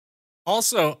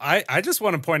Also, I just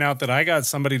want to point out that I got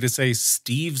somebody to say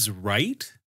Steve's right.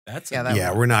 That's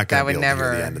We're not going to be able to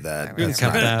hear the end of that. We can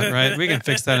cut that, right? We can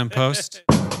fix that in post.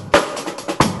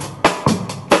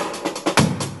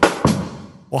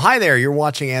 Well, hi there. You're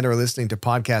watching and or listening to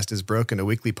Podcast is Broken, a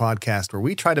weekly podcast where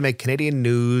we try to make Canadian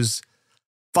news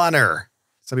funner.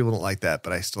 Some people don't like that,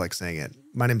 but I still like saying it.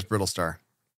 My name's Brittlestar.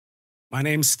 My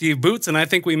name's Steve Boots, and I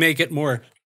think we make it more.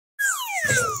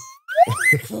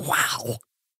 Wow.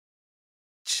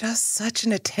 Just such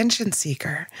an attention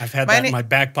seeker. I've had that in my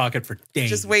back pocket for days.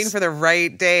 Just waiting for the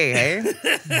right day,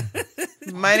 eh?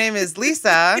 My name is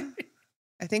Lisa.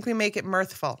 I think we make it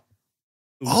mirthful.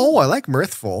 Oh, I like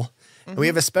mirthful. Mm-hmm. We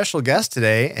have a special guest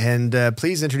today, and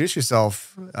please introduce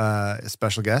yourself,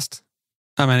 special guest.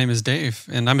 Hi, my name is Dave,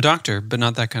 and I'm a doctor, but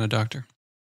not that kind of doctor.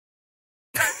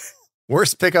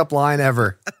 Worst pickup line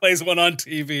ever. Plays one on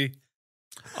TV.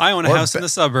 I own a house in the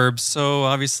suburbs, so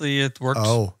obviously it works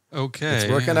okay. It's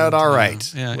working out all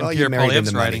right. Yeah, well, Pierre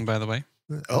Poilievre's riding, by the way.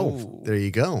 Oh, there you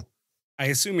go. I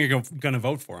assume you're going to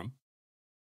vote for him.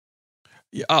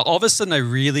 Yeah, all of a sudden, I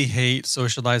really hate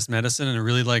socialized medicine and I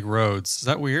really like roads. Is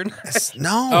that weird?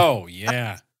 No. Oh,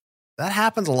 yeah. That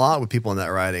happens a lot with people in that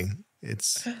riding.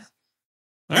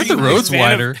 Aren't the roads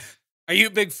wider? Are you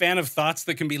a big fan of thoughts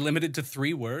that can be limited to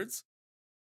 3 words?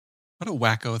 What a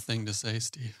wacko thing to say,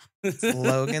 Steve.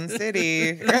 Slogan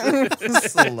City.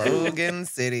 Slogan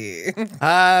City.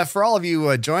 For all of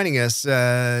you joining us,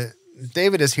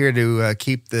 David is here to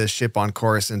keep the ship on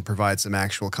course and provide some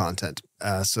actual content.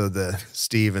 So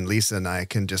Steve and Lisa and I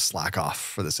can just slack off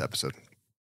for this episode.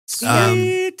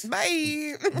 Sweet.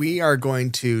 Bye. We are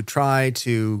going to try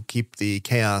to keep the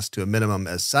chaos to a minimum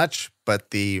as such,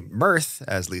 but the mirth,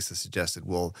 as Lisa suggested,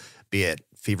 will be at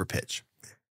fever pitch.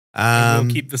 And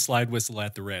we'll keep the slide whistle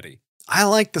at the ready. I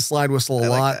like the slide whistle a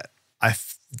lot. That. I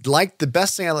like the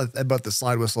best thing about the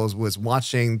slide whistles was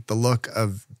watching the look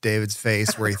of David's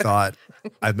face where he thought,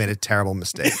 I've made a terrible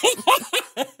mistake.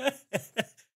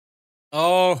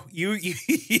 Oh,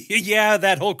 yeah,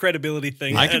 that whole credibility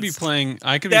thing. I could be playing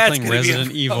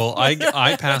Resident Evil.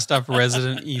 I passed up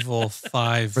Resident Evil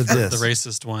 5 for this. The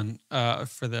racist one,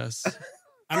 for this.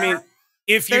 I mean,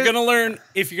 if you're gonna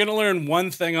learn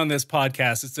one thing on this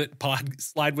podcast, it's that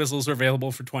slide whistles are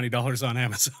available for $20 on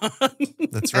Amazon.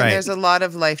 That's right. And there's a lot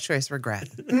of life choice regret.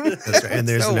 That's right. And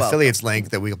there's an affiliates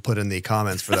link that we'll put in the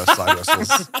comments for those slide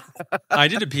whistles. I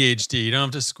did a PhD. You don't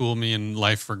have to school me in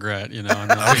life regret. You know,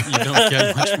 you don't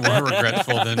get much more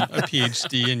regretful than a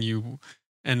PhD, and you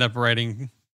end up writing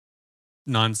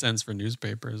nonsense for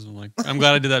newspapers. I'm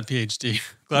glad I did that PhD.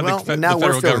 Glad the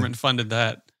federal government funded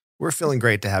that. We're feeling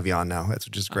great to have you on now.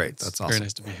 Which is great. That's awesome. Very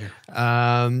nice to be here.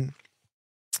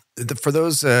 For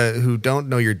those who don't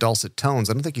know your dulcet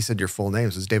tones, I don't think you said your full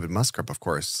names. It's David Moscrop, of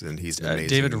course, and he's amazing.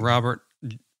 David Robert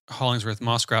Hollingsworth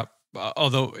Moscrop.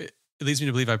 Although it leads me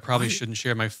to believe I probably shouldn't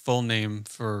share my full name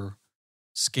for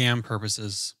scam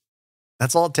purposes.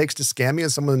 That's all it takes to scam you,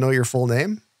 is someone to know your full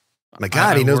name? My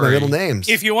God, he knows my middle names.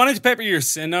 If you wanted to pepper your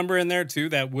SIN number in there too,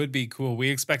 that would be cool. We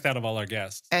expect that of all our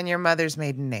guests. And your mother's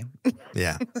maiden name.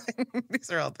 Yeah.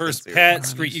 These are all first pet,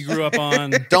 street you grew up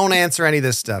on. Don't answer any of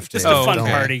this stuff, David. Just a fun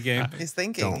party game. He's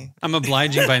thinking. I'm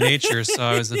obliging by nature, so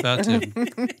I was about to.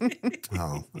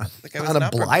 Oh, an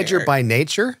obliger by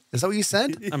nature? Is that what you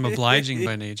said? I'm obliging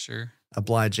by nature.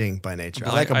 Obliging by nature.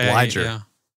 I like obliger. Yeah.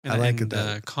 I like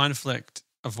it. Conflict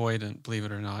avoidant, believe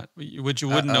it or not, which you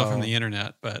wouldn't know from the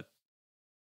internet, but.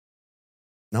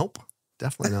 Nope,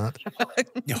 definitely not.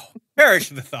 No, perish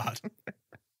the thought.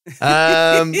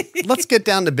 Let's get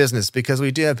down to business, because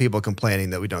we do have people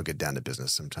complaining that we don't get down to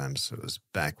business sometimes. It was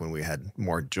back when we had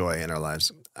more joy in our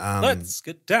lives. Let's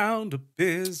get down to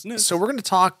business. So we're going to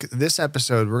talk this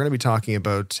episode. We're going to be talking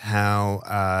about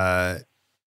how,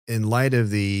 in light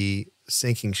of the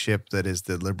sinking ship that is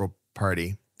the Liberal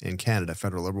Party in Canada,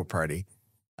 Federal Liberal Party,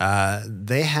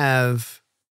 they have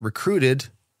recruited,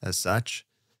 as such,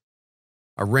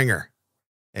 a ringer,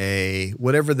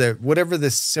 whatever the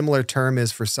similar term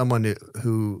is for someone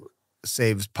who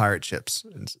saves pirate ships.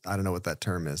 I don't know what that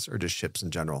term is, or just ships in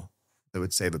general that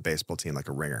would save a baseball team, like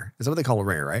a ringer. Is that what they call a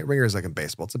ringer, right? Ringer is like in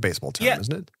baseball. It's a baseball term,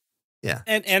 isn't it? Yeah.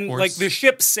 And like the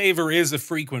ship saver is a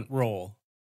frequent role.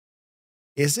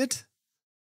 Is it?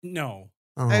 No.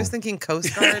 Oh. I was thinking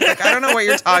Coast Guard. I don't know what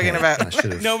you're talking about.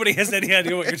 Nobody has any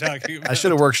idea what you're talking about. I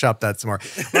should have workshopped that some more.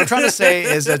 What I'm trying to say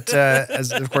is that,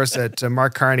 that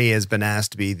Mark Carney has been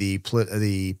asked to be the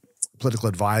political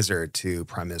advisor to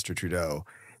Prime Minister Trudeau,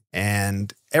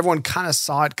 and everyone kind of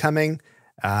saw it coming,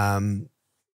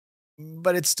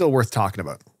 but it's still worth talking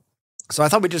about. So I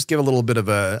thought we'd just give a little bit of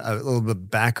a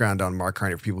background on Mark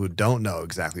Carney for people who don't know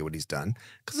exactly what he's done.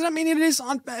 Because I mean,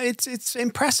 it's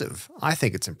impressive. I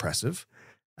think it's impressive.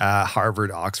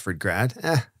 Harvard, Oxford grad.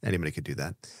 Anybody could do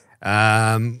that.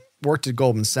 Worked at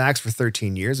Goldman Sachs for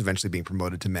 13 years, eventually being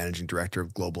promoted to managing director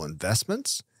of global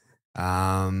investments.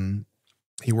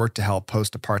 He worked to help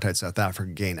post-apartheid South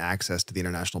Africa gain access to the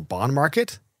international bond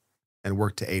market and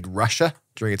worked to aid Russia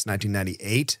during its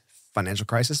 1998 financial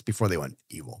crisis before they went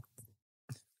evil.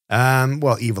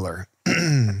 Eviler.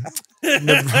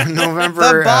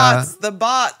 November. The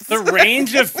bots. The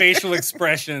range of facial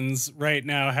expressions right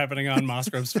now happening on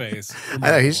Moscrop's face. I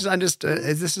know. I'm just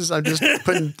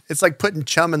putting. It's like putting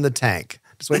chum in the tank.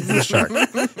 Just waiting for the shark.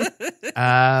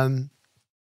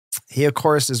 He, of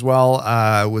course, as well,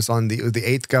 was on the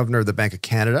 8th governor of the Bank of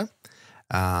Canada,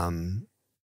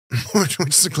 which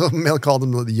the Globe and Mail called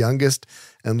him the youngest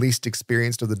and least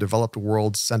experienced of the developed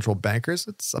world's central bankers.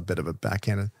 It's a bit of a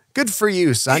backhanded. Good for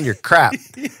you, son. You're crap.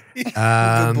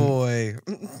 Good boy.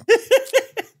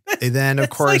 And then, of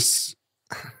course,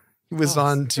 he was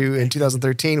on to, in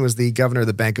 2013, was the governor of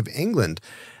the Bank of England,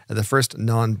 the first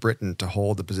non-Briton to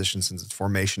hold the position since its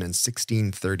formation in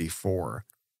 1634.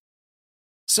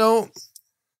 So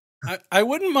I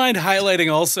wouldn't mind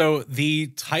highlighting also the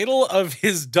title of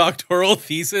his doctoral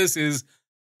thesis is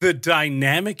The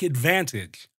Dynamic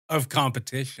Advantage of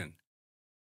Competition.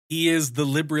 He is the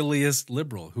liberaliest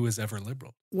liberal who is ever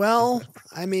liberal. Well,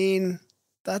 I mean,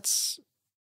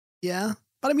 yeah.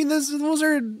 But I mean, those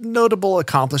are notable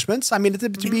accomplishments. I mean, to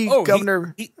be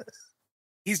governor.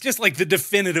 He's just like the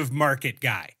definitive market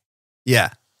guy.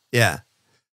 Yeah. Yeah.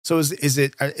 So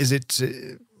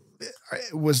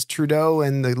was Trudeau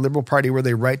and the Liberal Party, were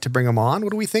they right to bring him on?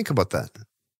 What do we think about that?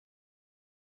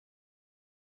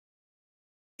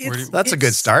 That's a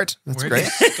good start. That's great.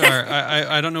 Start?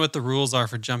 I don't know what the rules are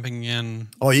for jumping in.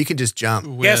 Oh, you can just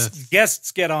jump.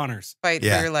 Guests get honors. Fight for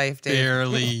your life, Dave.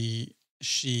 Barely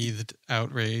sheathed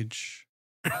outrage.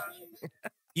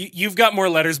 You've got more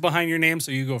letters behind your name,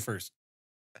 so you go first.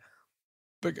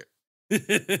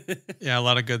 Yeah, a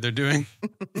lot of good they're doing.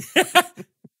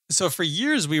 So for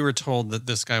years, we were told that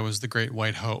this guy was the great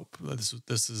white hope.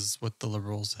 This is what the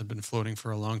Liberals had been floating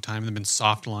for a long time. They've been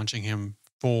soft launching him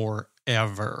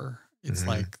forever. It's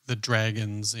like the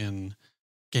dragons in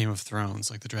Game of Thrones.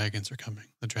 Like the dragons are coming.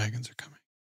 The dragons are coming.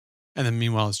 And then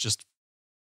meanwhile, it's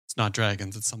not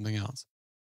dragons. It's something else.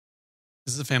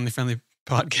 This is a family-friendly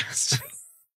podcast.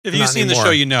 If you've seen the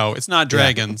show, you know it's not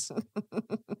dragons.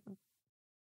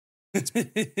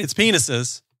 It's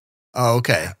penises. Oh,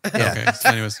 okay. Yeah. Okay. So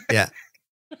anyways. Yeah.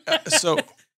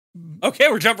 Okay,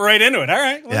 we're jumping right into it. All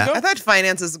right. Yeah. I thought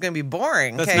finances was going to be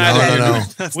boring. That's okay, neither.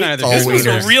 That's neither. This was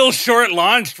a real short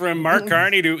launch from Mark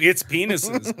Carney to It's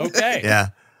Penises. Okay.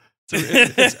 Yeah.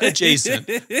 It's adjacent.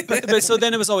 But so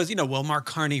then it was always, will Mark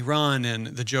Carney run? And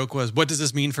the joke was, what does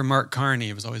this mean for Mark Carney?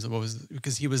 It was always,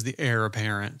 because he was the heir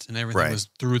apparent and everything was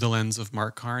through the lens of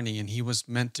Mark Carney. And he was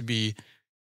meant to be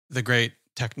the great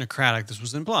technocratic, this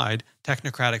was implied,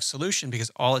 technocratic solution, because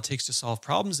all it takes to solve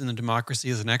problems in a democracy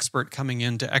is an expert coming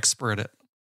in to expert it.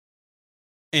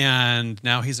 And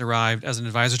now he's arrived as an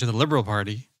advisor to the Liberal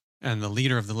Party and the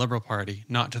leader of the Liberal Party,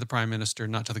 not to the Prime Minister,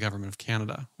 not to the government of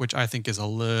Canada, which I think is a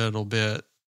little bit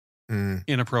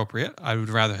inappropriate. I would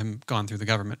rather him gone through the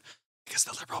government because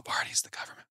the Liberal Party is the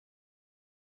government.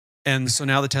 And so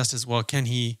now the test is, well,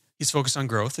 he's focused on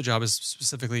growth. The job is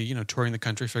specifically, touring the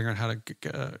country, figuring out how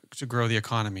to grow the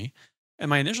economy. And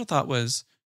my initial thought was,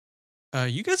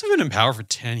 you guys have been in power for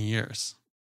 10 years.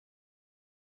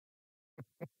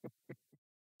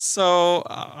 So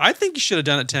I think you should have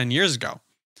done it 10 years ago.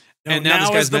 No, and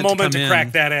now is the moment to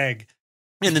crack that egg.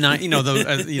 In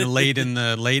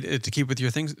the late to keep with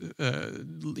your things,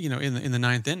 in the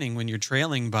ninth inning when you're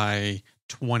trailing by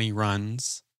 20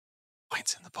 runs,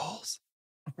 points in the polls.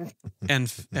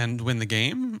 and win the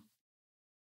game.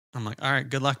 I'm like, all right,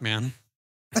 good luck, man.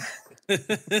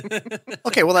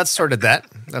 Okay, well, that's sorted that.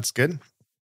 That's good.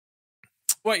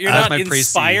 What, you're not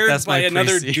inspired by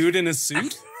another dude in a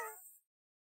suit?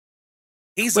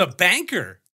 He's a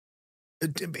banker.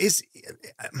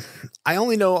 I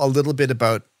only know a little bit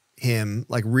about him,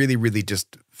 like really, really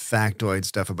just factoid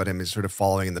stuff about him is sort of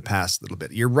following in the past a little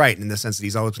bit. You're right in the sense that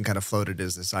he's always been kind of floated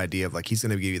as this idea of like he's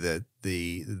going to give you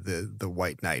the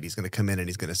white knight. He's going to come in and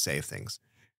he's going to save things.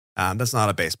 That's not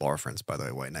a baseball reference, by the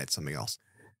way. White knight's something else.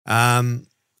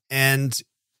 And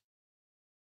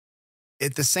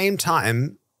at the same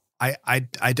time, I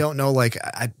don't know. Like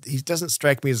he doesn't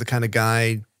strike me as the kind of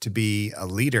guy to be a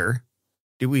leader.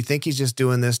 Do we think he's just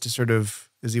doing this to sort of?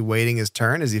 Is he waiting his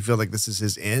turn? Does he feel like this is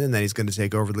his in and then he's going to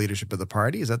take over the leadership of the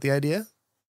party? Is that the idea?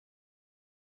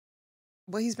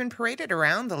 Well, he's been paraded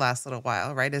around the last little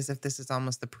while, right? As if this is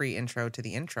almost the pre-intro to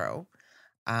the intro.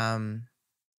 Um,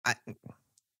 I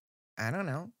I don't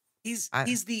know. He's I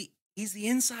the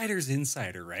insider's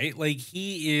insider, right? Like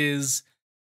he is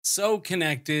so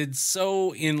connected,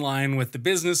 so in line with the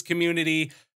business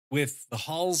community, with the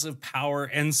halls of power.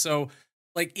 And so,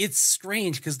 like, it's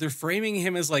strange because they're framing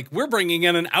him as like, we're bringing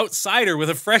in an outsider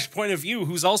with a fresh point of view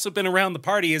who's also been around the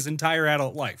party his entire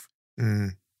adult life.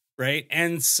 Mm. Right.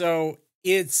 And so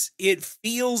it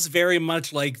feels very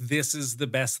much like this is the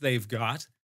best they've got.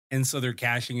 And so they're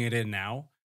cashing it in now.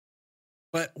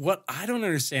 But what I don't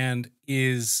understand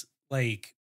is,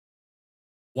 like,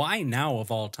 why now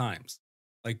of all times?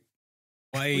 Like,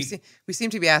 why? we seem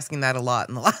to be asking that a lot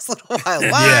in the last little while.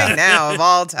 Why now of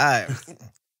all time?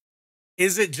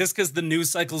 Is it just because the news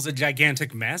cycle's a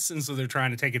gigantic mess and so they're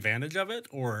trying to take advantage of it?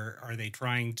 Or are they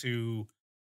trying to,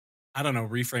 I don't know,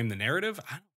 reframe the narrative?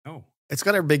 I don't know. It's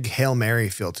got a big Hail Mary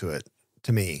feel to it.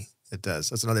 To me, it does.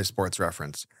 That's another sports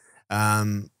reference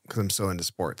because I'm so into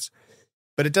sports.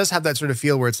 But it does have that sort of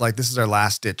feel where it's like, this is our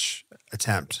last ditch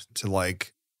attempt to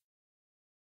like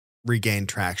regain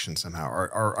traction somehow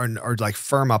or like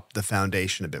firm up the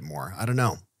foundation a bit more. I don't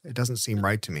know. It doesn't seem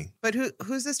right to me. But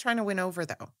who's this trying to win over,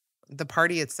 though? The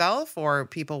party itself or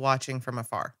people watching from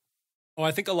afar? Oh,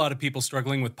 I think a lot of people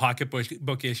struggling with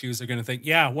pocketbook issues are going to think,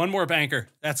 yeah, one more banker.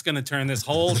 That's going to turn this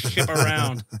whole ship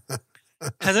around.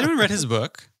 Has anyone read his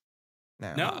book?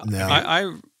 No.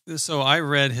 So I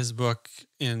read his book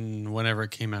in whenever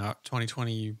it came out,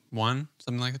 2021,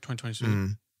 something like that,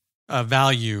 2022.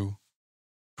 Value,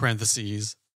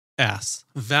 parentheses, S.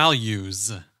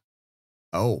 Values.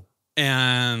 Oh.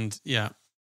 And yeah.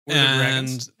 Were the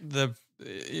dragons?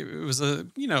 It was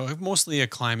mostly a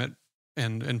climate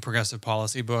and progressive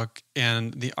policy book.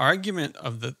 And the argument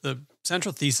of the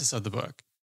central thesis of the book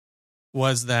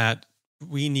was that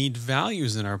we need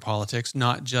values in our politics,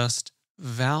 not just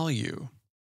value.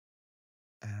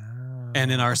 And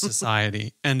in our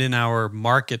society and in our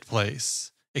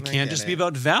marketplace. It can't just be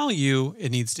about value.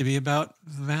 It needs to be about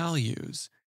values.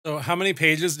 So how many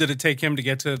pages did it take him to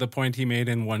get to the point he made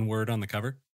in one word on the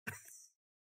cover?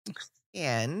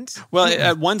 Well,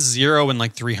 at 10 and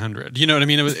like 300, you know what I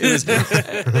mean? It was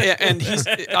and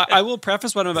I will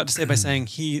preface what I'm about to say by saying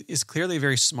he is clearly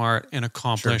very smart and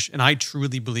accomplished. Sure. And I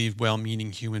truly believe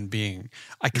well-meaning human being.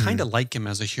 I kind of like him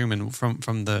as a human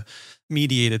from the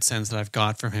mediated sense that I've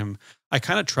got from him. I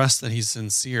kind of trust that he's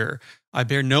sincere. I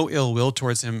bear no ill will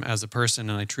towards him as a person.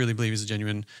 And I truly believe he's a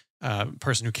genuine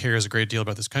person who cares a great deal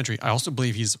about this country. I also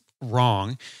believe he's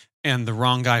wrong and the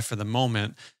wrong guy for the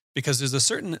moment. Because there's a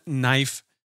certain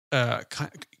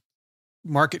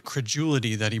market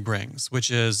credulity that he brings,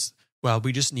 which is, well,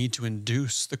 we just need to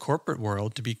induce the corporate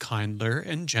world to be kinder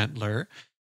and gentler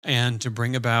and to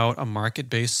bring about a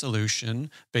market-based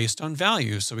solution based on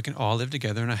values so we can all live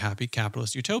together in a happy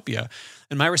capitalist utopia.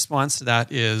 And my response to that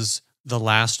is the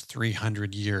last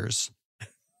 300 years.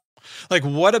 Like,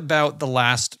 what about the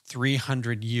last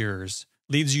 300 years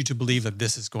leads you to believe that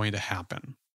this is going to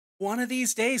happen? One of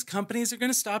these days, companies are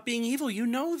going to stop being evil. You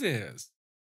know this.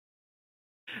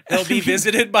 They'll be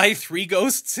visited by 3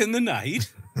 ghosts in the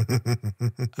night.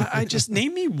 I just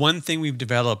name me one thing we've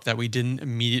developed that we didn't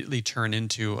immediately turn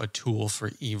into a tool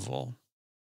for evil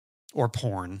or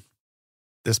porn.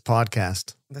 This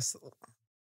podcast.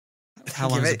 How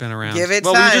long has it been around? Give it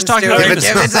time. We just talked about give it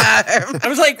time. I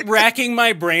was like racking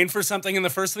my brain for something, and the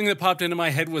first thing that popped into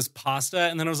my head was pasta.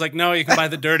 And then I was like, no, you can buy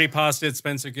the dirty pasta at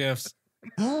Spencer Gifts.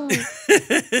 And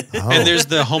there's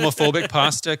the homophobic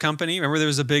pasta company. Remember there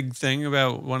was a big thing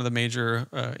about one of the major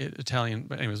Italian,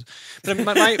 but anyways. But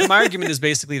my argument is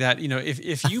basically that, you know,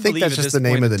 if you believe that's just the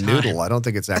name of the noodle. I don't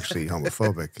think it's actually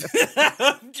homophobic.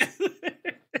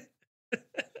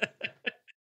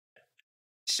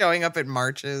 Showing up at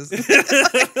marches.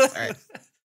 Sorry.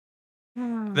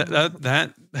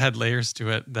 That had layers to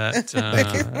it. That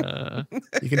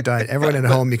you can die. Everyone at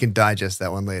home, you can digest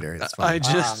that one later. It's fine.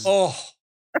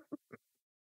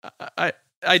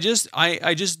 I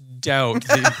just doubt.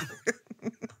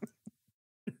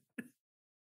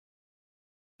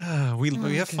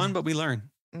 We have fun, but we learn.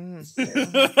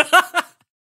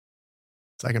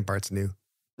 Second part's new.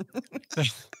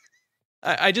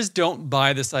 I just don't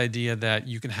buy this idea that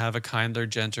you can have a kinder,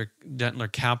 gentler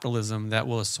capitalism that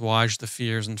will assuage the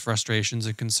fears and frustrations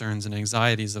and concerns and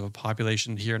anxieties of a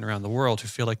population here and around the world who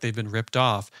feel like they've been ripped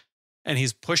off. And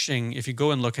he's pushing, if you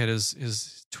go and look at his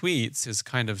tweets, his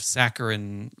kind of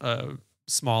saccharine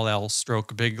small L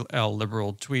stroke big L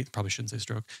liberal tweet, probably shouldn't say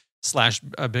stroke,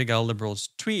 / big L liberals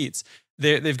tweets,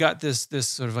 they've got this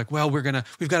sort of like, well, we've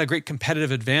got a great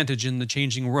competitive advantage in the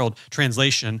changing world.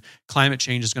 Translation: climate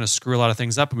change is going to screw a lot of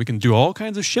things up, and we can do all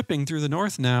kinds of shipping through the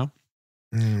north now.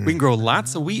 We can grow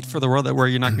lots of wheat for the world where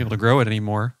you're not going to be able to grow it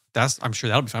anymore. I'm sure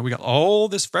that'll be fine. We got all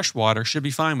this fresh water, should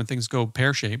be fine when things go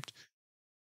pear-shaped.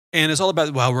 And it's all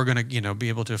about, well, we're going to, be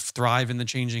able to thrive in the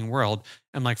changing world.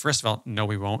 I'm like, first of all, no,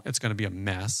 we won't. It's going to be a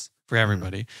mess for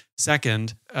everybody.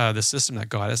 Second, the system that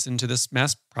got us into this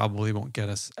mess probably won't get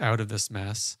us out of this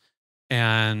mess.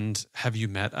 And have you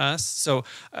met us? So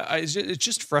it's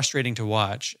just frustrating to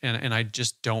watch, and I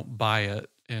just don't buy it.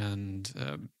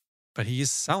 And but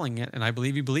he's selling it, and I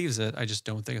believe he believes it. I just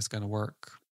don't think it's going to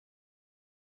work.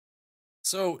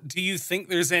 So do you think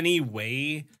there's any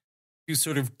way to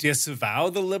sort of disavow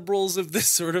the liberals of this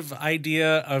sort of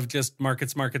idea of just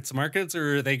markets,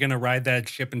 or are they going to ride that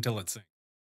ship until it sinks?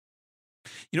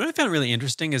 What I found really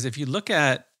interesting is if you look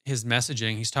at his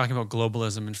messaging, he's talking about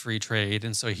globalism and free trade.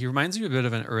 And so he reminds me a bit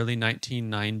of an early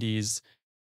 1990s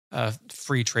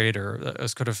free trader, a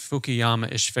sort of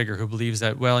Fukuyama-ish figure who believes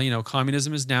that, well,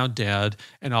 communism is now dead,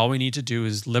 and all we need to do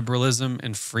is liberalism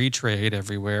and free trade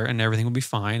everywhere, and everything will be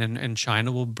fine. And China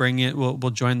will will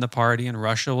join the party, and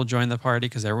Russia will join the party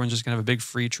because everyone's just going to have a big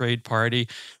free trade party,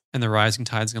 and the rising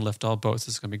tide's going to lift all boats.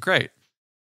 It's going to be great.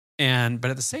 But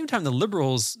at the same time, the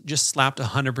liberals just slapped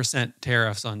 100%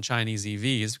 tariffs on Chinese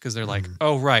EVs because they're like,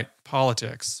 oh, right,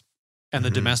 politics. And the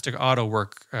domestic auto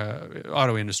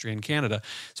industry in Canada.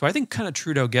 So I think kind of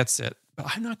Trudeau gets it, but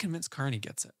I'm not convinced Carney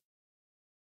gets it.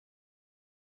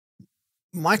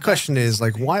 My question is,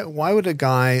 like, why would a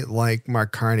guy like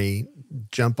Mark Carney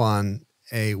jump on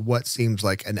what seems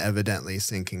like an evidently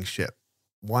sinking ship?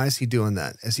 Why is he doing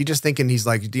that? Is he just thinking, he's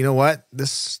like, do you know what?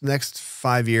 This next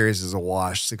 5 years is a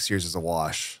wash, 6 years is a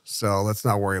wash. So let's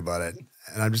not worry about it.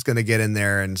 And I'm just going to get in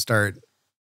there and start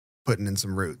putting in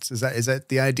some roots. Is that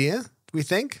the idea? We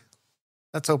think?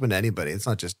 That's open to anybody. It's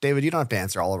not just David. You don't have to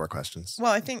answer all of our questions.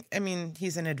 Well, I mean,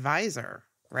 he's an advisor,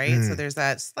 right? So there's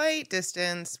that slight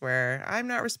distance where I'm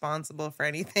not responsible for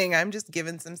anything. I'm just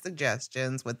giving some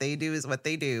suggestions. What they do is what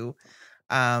they do.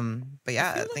 But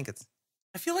yeah,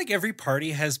 I feel like every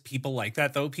party has people like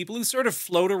that, though. People who sort of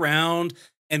float around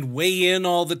and weigh in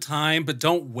all the time, but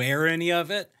don't wear any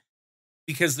of it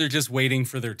because they're just waiting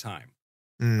for their time.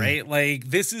 Right? Like,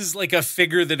 this is like a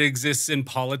figure that exists in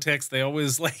politics. They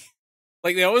always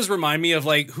they always remind me of,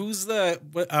 like, who's the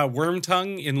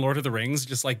Wormtongue in Lord of the Rings,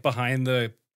 just like behind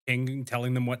the king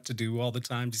telling them what to do all the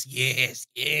time. Just yes.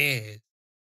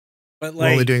 But like,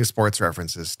 we're only doing sports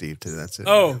references, Steve, too. That's it.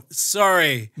 Oh,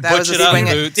 sorry. That was a swing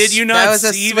and Boots. Did you not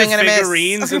see the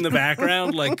figurines in the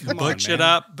background? Like, come on, Butch it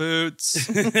up, Boots.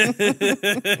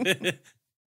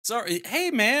 Sorry. Hey,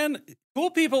 man. Cool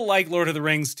people like Lord of the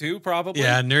Rings, too, probably.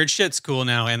 Yeah, nerd shit's cool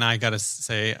now, and I got to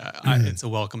say, it's a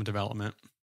welcome development.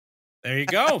 There you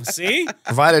go. See?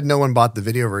 Provided no one bought the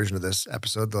video version of this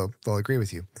episode, they'll agree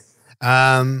with you.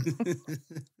 But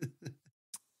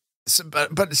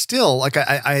still, like,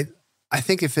 I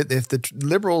think if the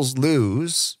liberals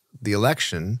lose the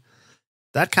election,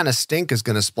 that kind of stink is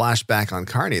going to splash back on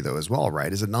Carney, though, as well,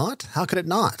 right? Is it not? How could it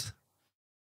not?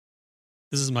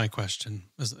 This is my question.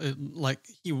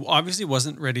 He obviously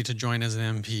wasn't ready to join as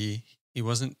an MP. He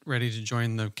wasn't ready to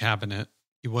join the cabinet.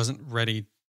 He wasn't ready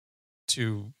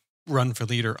to run for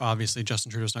leader. Obviously,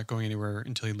 Justin Trudeau's not going anywhere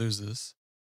until he loses.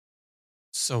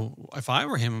 So if I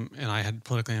were him and I had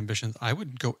political ambitions, I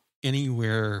would go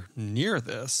anywhere near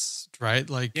this, right?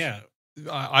 Like, yeah,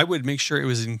 I would make sure it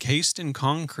was encased in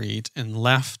concrete and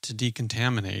left to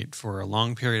decontaminate for a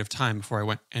long period of time before I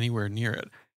went anywhere near it.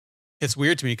 It's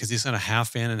weird to me because he's kind of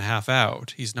half in and half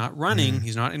out. He's not running.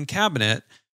 He's not in cabinet,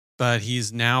 but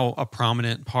he's now a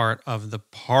prominent part of the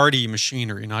party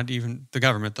machinery, not even the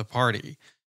government, the party.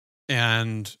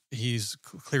 And he's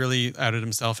clearly outed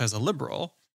himself as a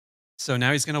liberal. So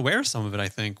now he's going to wear some of it, I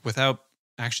think, without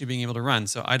actually being able to run.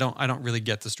 So I don't really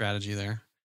get the strategy there.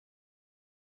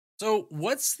 So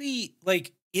what's the,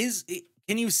 like,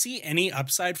 can you see any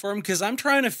upside for him? Because I'm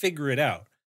trying to figure it out.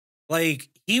 Like,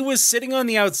 he was sitting on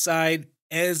the outside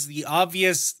as the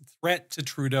obvious threat to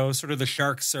Trudeau, sort of the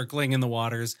shark circling in the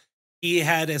waters. He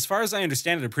had, as far as I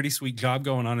understand it, a pretty sweet job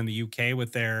going on in the UK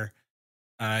with their,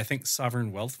 I think,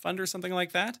 Sovereign Wealth Fund or something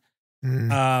like that.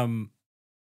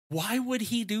 Why would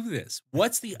he do this?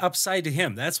 What's the upside to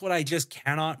him? That's what I just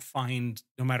cannot find,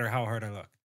 no matter how hard I look.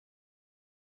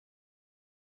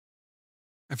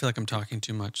 I feel like I'm talking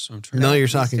too much, so I'm trying. No, you're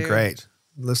talking great.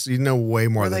 Listen, you know way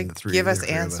more than the three. Give us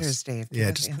answers, Dave.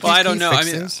 Yeah, well, I don't know. I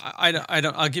mean, I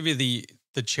don't. I'll give you the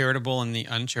charitable and the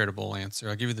uncharitable answer.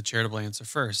 I'll give you the charitable answer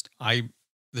first. I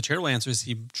the charitable answer is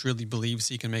he truly believes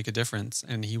he can make a difference,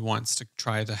 and he wants to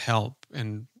try to help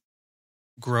and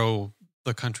grow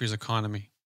the country's economy.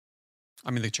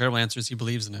 I mean, the charitable answer is he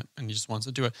believes in it, and he just wants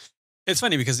to do it. It's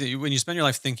funny because when you spend your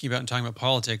life thinking about and talking about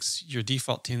politics, your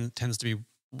default tends to be,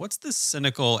 what's this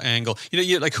cynical angle?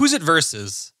 You like, who's it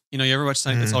versus? You ever watch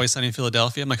It's Always Sunny in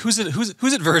Philadelphia? I'm like, who's it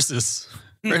versus?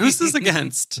 Right? Who's this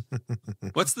against?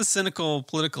 What's the cynical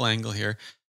political angle here?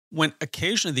 When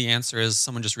occasionally the answer is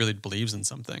someone just really believes in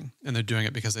something and they're doing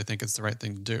it because they think it's the right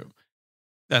thing to do.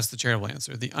 That's the charitable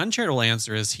answer. The uncharitable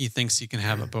answer is he thinks he can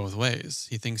have it both ways.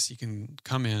 He thinks he can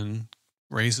come in,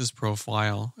 raise his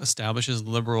profile, establish his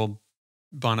liberal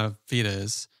bona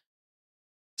fides,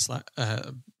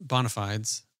 bona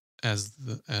fides, as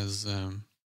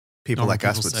people like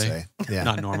us would say. Yeah.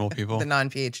 Not normal people. The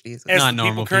non-PhDs. As Not the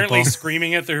normal people currently people.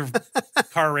 screaming at their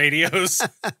car radios.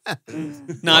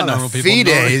 Not normal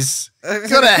people. Fides.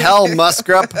 Go to hell,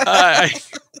 Moscrop.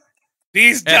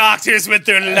 These doctors with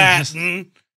their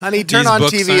Latin. Honey, turn These on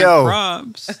books TVO.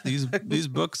 aren't props. These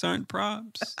books aren't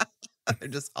props. They're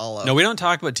just hollow. No, we don't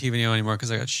talk about TVO anymore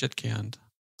because I got shit canned.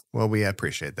 Well, we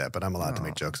appreciate that, but I'm allowed to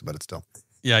make jokes about it still.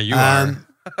 Yeah, you are.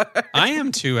 I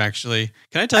am too, actually.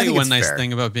 Can I tell you one nice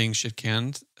thing about being shit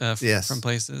canned from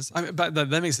places? I mean, but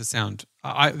that makes it sound.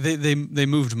 They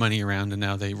moved money around and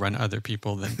now they run other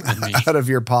people than me. Out of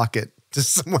your pocket to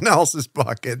someone else's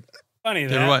pocket. Funny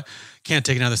They're that. what? Can't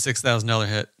take another $6,000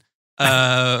 hit.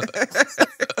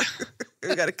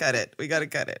 We gotta cut it.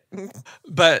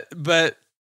 But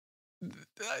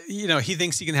he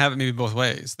thinks he can have it maybe both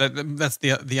ways. That's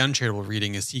the uncharitable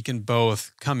reading is he can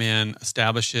both come in,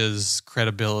 establish his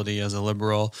credibility as a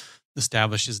liberal,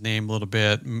 establish his name a little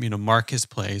bit, mark his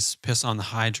place, piss on the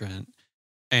hydrant,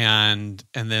 and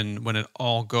then when it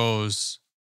all goes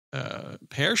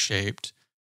pear-shaped,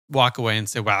 walk away and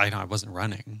say, well, I wasn't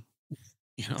running.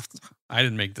 I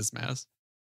didn't make this mess.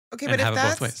 Okay, and but have it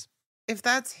both ways. If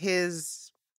that's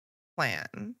his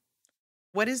plan,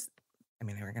 what is? I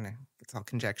mean, it's all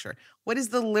conjecture. What is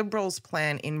the liberals'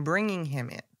 plan in bringing him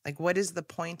in? Like, what is the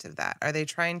point of that? Are they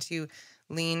trying to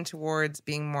lean towards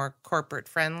being more corporate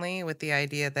friendly with the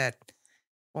idea that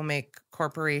we'll make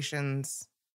corporations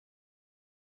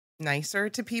nicer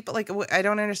to people? Like, I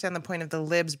don't understand the point of the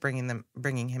libs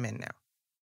bringing him in now.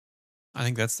 I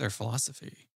think that's their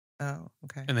philosophy. Oh,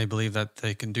 okay. And they believe that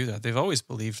they can do that. They've always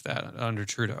believed that under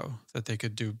Trudeau, that they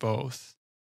could do both.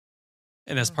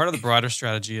 And as part of the broader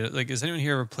strategy, like, has anyone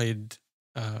here ever played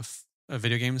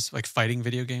video games, like fighting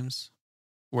video games,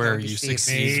 where you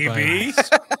succeed Maybe. by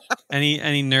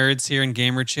any nerds here in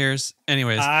gamer chairs?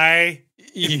 Anyways,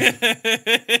 you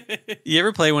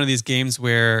ever play one of these games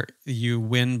where you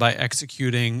win by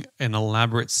executing an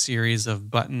elaborate series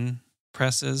of button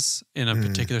presses in a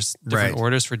particular different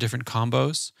orders for different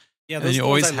combos? Yeah, and then you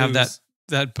always have that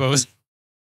bozo.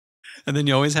 And then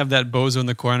you always have that bozo in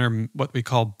the corner, what we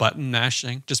call button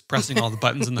mashing, just pressing all the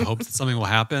buttons in the hope that something will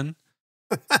happen.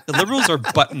 The liberals are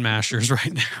button mashers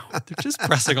right now. They're just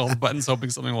pressing all the buttons,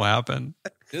 hoping something will happen.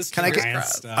 Can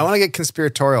I want to get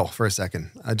conspiratorial for a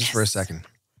second, for a second.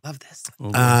 Love this.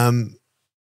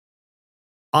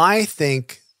 I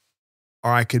think,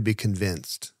 or I could be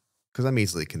convinced, because I'm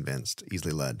easily convinced,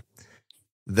 easily led,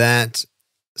 that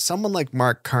someone like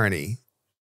Mark Carney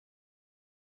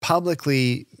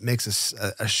publicly makes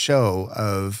a show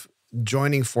of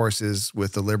joining forces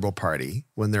with the Liberal Party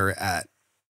when they're at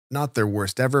not their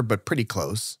worst ever, but pretty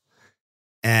close.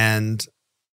 And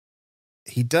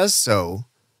he does so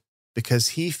because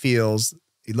he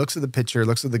looks at the picture,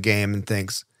 looks at the game and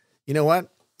thinks, you know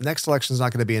what? Next election is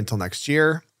not going to be until next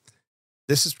year.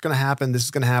 This is going to happen. This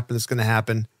is going to happen. This is going to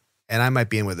happen. And I might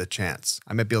be in with a chance.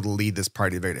 I might be able to lead this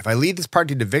party to victory. If I lead this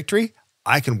party to victory,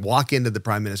 I can walk into the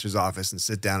prime minister's office and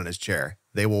sit down in his chair.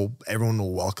 Everyone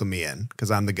will welcome me in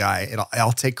because I'm the guy.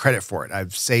 I'll take credit for it.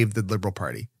 I've saved the Liberal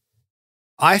Party.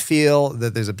 I feel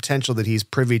that there's a potential that he's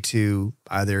privy to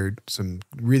either some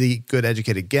really good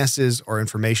educated guesses or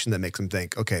information that makes him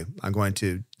think, okay,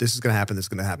 this is going to happen, this is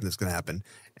going to happen, this is going to happen.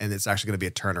 And it's actually going to be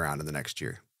a turnaround in the next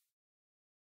year.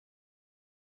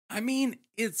 I mean,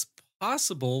 it's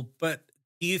possible, but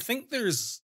do you think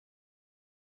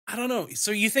I don't know.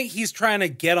 So you think he's trying to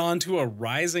get onto a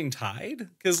rising tide?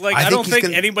 Because I don't think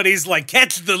anybody's like,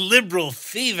 catch the liberal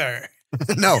fever.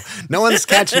 No one's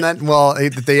catching that. Well,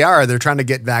 they are. They're trying to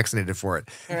get vaccinated for it.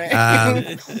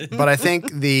 Right. But I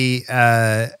think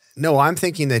I'm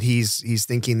thinking that he's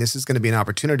thinking this is going to be an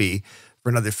opportunity for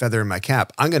another feather in my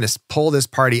cap. I'm going to pull this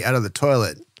party out of the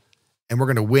toilet and we're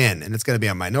going to win. And it's going to be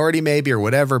a minority maybe or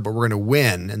whatever, but we're going to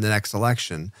win in the next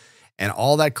election. And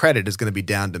all that credit is going to be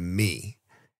down to me.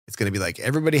 It's going to be like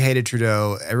everybody hated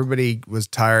Trudeau. Everybody was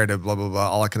tired of blah, blah, blah,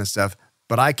 all that kind of stuff.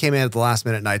 But I came in at the last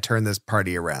minute and I turned this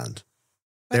party around.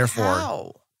 But Therefore,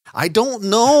 how? I don't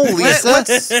know,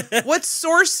 Lisa. What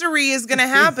sorcery is going to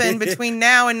happen between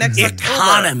now and next October?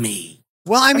 Economy.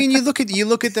 Well, I mean, you look at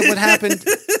what happened.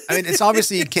 I mean, it's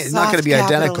obviously it's not going to be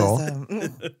identical.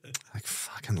 Like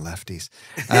fucking lefties.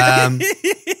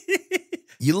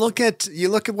 You look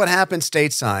at what happened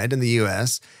stateside in the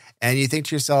U.S. and you think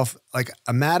to yourself, like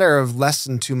a matter of less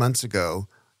than 2 months ago,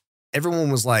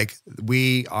 everyone was like,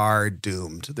 "We are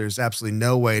doomed. There's absolutely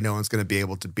no way no one's going to be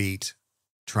able to beat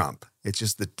Trump. It's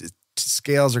just the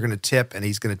scales are going to tip, and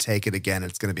he's going to take it again.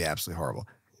 It's going to be absolutely horrible."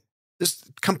 There's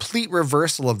complete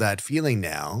reversal of that feeling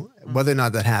now. Whether or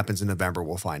not that happens in November,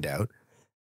 we'll find out.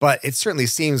 But it certainly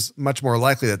seems much more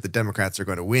likely that the Democrats are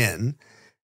going to win.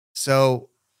 So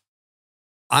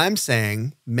I'm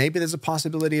saying maybe there's a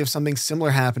possibility of something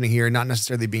similar happening here, not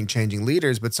necessarily being changing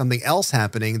leaders, but something else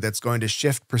happening that's going to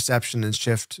shift perception and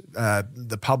shift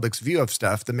the public's view of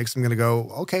stuff that makes them going to go,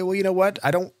 okay, well, you know what?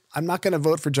 I'm not going to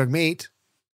vote for Jagmeet.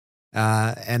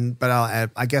 But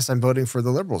I guess I'm voting for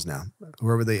the Liberals now,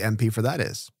 whoever the MP for that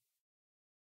is.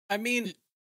 I mean,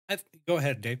 go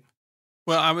ahead, Dave.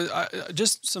 Well, do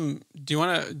you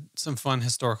want some fun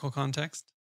historical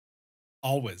context?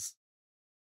 Always.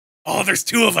 Oh, there's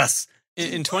two of us.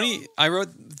 I wrote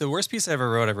the worst piece I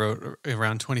wrote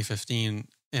around 2015,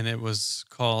 and it was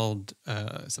called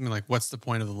something like, "What's the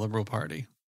point of the Liberal Party?"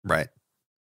 Right.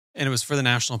 And it was for the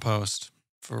National Post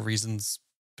for reasons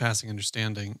passing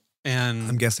understanding. And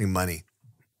I'm guessing money.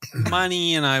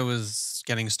 And I was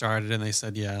getting started, and they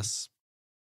said yes.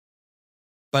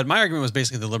 But my argument was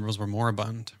basically the Liberals were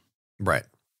moribund. Right.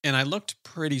 And I looked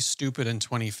pretty stupid in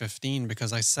 2015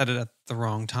 because I said it at the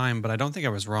wrong time, but I don't think I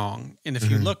was wrong. And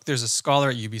if you look, there's a scholar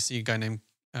at UBC, a guy named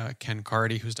Ken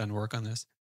Cardy, who's done work on this.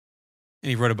 And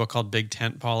he wrote a book called Big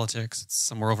Tent Politics. It's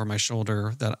somewhere over my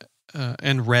shoulder that,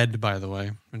 and read, by the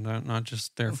way, and not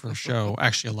just there for show.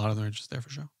 Actually, a lot of them are just there for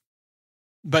show.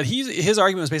 But his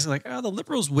argument was basically like, the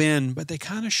Liberals win, but they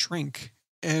kind of shrink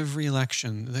every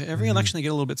election. Every election they get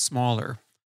a little bit smaller.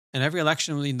 And every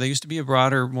election, they used to be a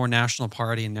broader, more national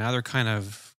party, and now they're kind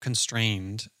of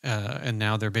constrained. And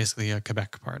now they're basically a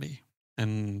Quebec party.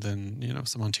 And then,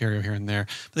 some Ontario here and there.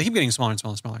 But they keep getting smaller and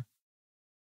smaller and smaller.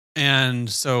 And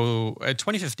so at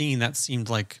 2015, that seemed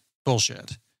like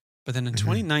bullshit. But then in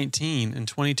 2019 and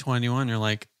 2021, you're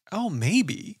like, oh,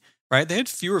 maybe. Right? They had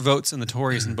fewer votes than the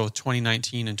Tories in both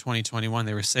 2019 and 2021.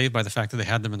 They were saved by the fact that they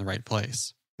had them in the right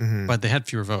place. But they had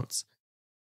fewer votes.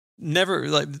 Never,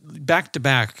 like,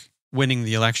 back-to-back winning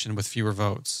the election with fewer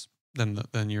votes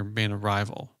than your main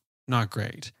rival. Not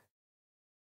great.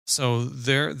 So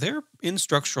they're in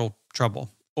structural trouble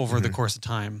over the course of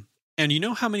time. And you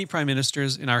know how many prime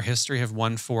ministers in our history have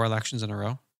won 4 elections in a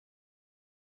row?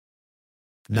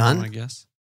 None? I guess.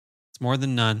 It's more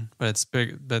than none, but it's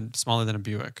big, but smaller than a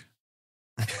Buick.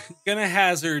 Gonna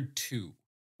hazard 2.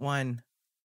 1.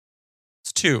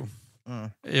 It's 2.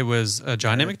 It was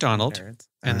John A. MacDonald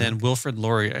and then Wilfrid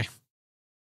Laurier.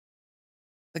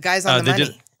 The guys on the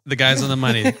money. The guys on the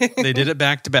money. They did it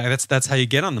back to back. That's how you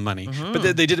get on the money. But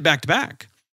they did it back to back.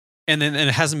 And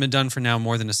it hasn't been done for now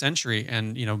more than a century.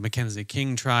 And, Mackenzie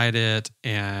King tried it,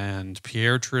 and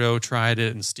Pierre Trudeau tried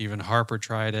it, and Stephen Harper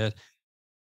tried it.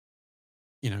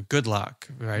 Good luck.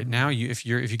 Right now, if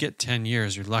you get 10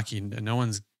 years, you're lucky. No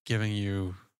one's giving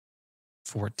you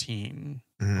 14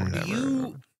 or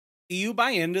whatever. Do you buy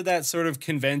into that sort of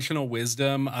conventional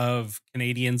wisdom of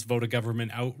Canadians vote a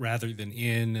government out rather than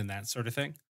in and that sort of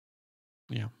thing?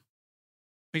 Yeah.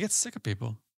 We get sick of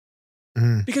people.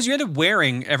 Because you end up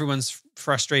wearing everyone's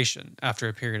frustration after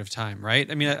a period of time,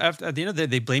 right? I mean, at the end of the day,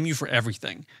 they blame you for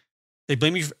everything. They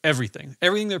blame you for everything.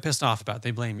 Everything they're pissed off about,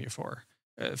 they blame you for.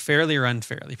 Fairly or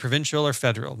unfairly, provincial or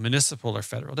federal, municipal or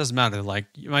federal. It doesn't matter. Like,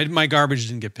 my garbage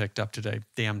didn't get picked up today.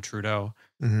 Damn Trudeau.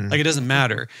 Like, it doesn't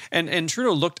matter. And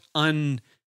Trudeau looked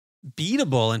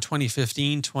unbeatable in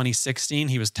 2015, 2016.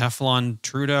 He was Teflon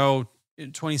Trudeau.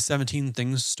 In 2017, the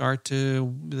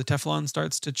Teflon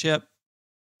starts to chip.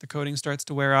 The coating starts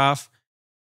to wear off.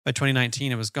 By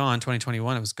 2019, it was gone.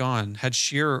 2021, it was gone. Had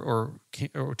Scheer or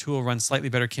O'Toole run slightly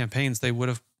better campaigns, they would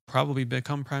have probably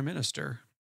become prime minister.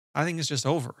 I think it's just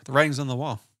over. The writing's on the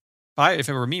wall. If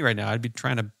it were me right now, I'd be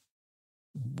trying to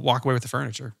walk away with the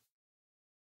furniture.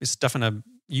 Be stuffing a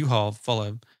U-Haul full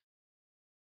of...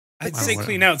 I'd say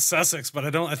clean out Sussex,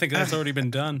 but I think that's already been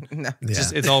done. No. Yeah.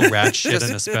 It's all rat shit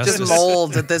and asbestos. Just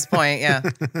mold at this point, yeah.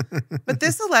 But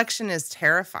this election is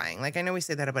terrifying. Like, I know we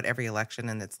say that about every election,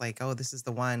 and it's like, oh, this is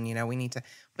the one, we need to...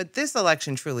 But this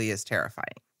election truly is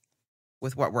terrifying.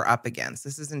 with what we're up against.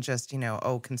 This isn't just,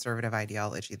 conservative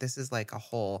ideology. This is like a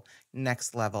whole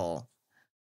next level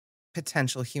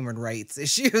potential human rights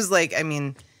issues.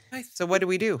 So what do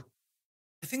we do?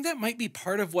 I think that might be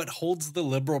part of what holds the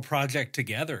Liberal project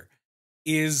together,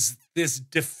 is this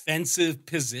defensive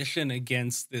position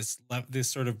against this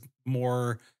sort of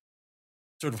more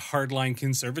sort of hardline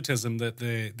conservatism that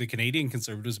the Canadian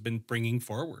Conservatives have been bringing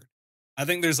forward. I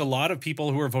think there's a lot of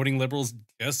people who are voting Liberals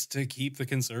just to keep the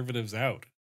Conservatives out.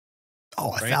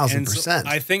 Oh, 1,000%. So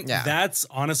I think that's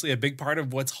honestly a big part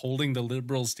of what's holding the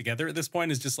Liberals together at this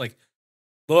point, is just like,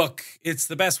 look, it's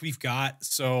the best we've got.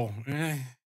 So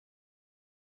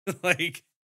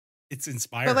it's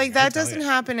inspiring. But that doesn't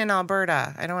happen in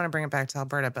Alberta. I don't want to bring it back to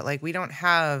Alberta, but we don't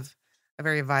have a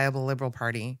very viable Liberal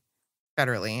Party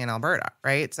federally in Alberta,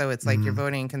 right? So it's you're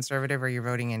voting Conservative or you're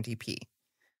voting NDP.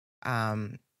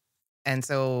 And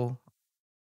so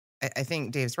I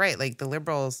think Dave's right. The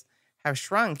Liberals have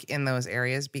shrunk in those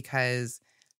areas because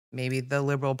maybe the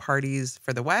Liberal parties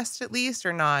for the West, at least,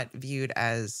 are not viewed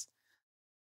as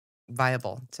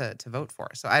viable to vote for.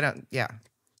 So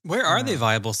Where are they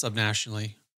viable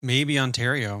subnationally? Maybe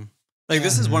Ontario.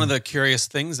 This is one of the curious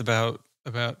things about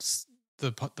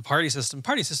the party system.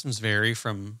 Party systems vary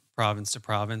from province to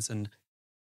province, and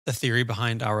the theory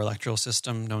behind our electoral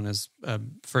system, known as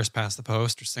first past the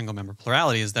post or single member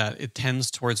plurality, is that it tends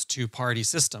towards two-party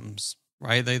systems,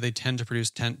 right? They tend to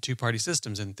produce two-party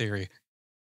systems in theory,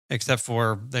 except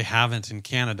for they haven't in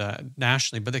Canada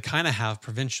nationally, but they kind of have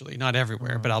provincially, not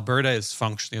everywhere. But Alberta is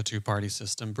functionally a two-party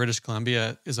system. British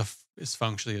Columbia is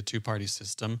functionally a two-party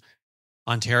system.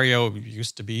 Ontario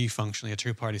used to be functionally a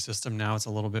two-party system. Now it's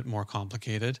a little bit more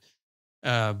complicated.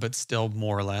 But still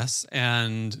more or less.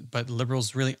 But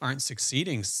Liberals really aren't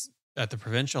succeeding at the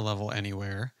provincial level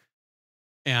anywhere.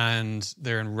 And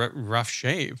they're in rough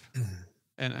shape.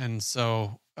 And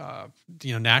so,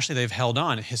 nationally they've held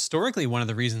on. Historically, one of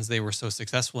the reasons they were so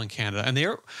successful in Canada, and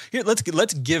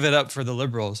let's give it up for the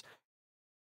Liberals.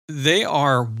 They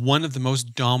are one of the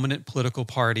most dominant political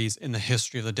parties in the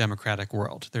history of the democratic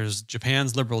world. There's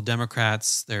Japan's Liberal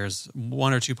Democrats, there's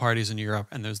one or two parties in Europe,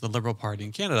 and there's the Liberal Party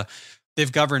in Canada.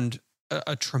 They've governed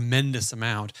a tremendous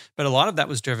amount, but a lot of that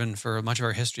was driven for much of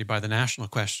our history by the national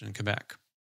question in Quebec,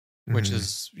 which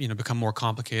has become more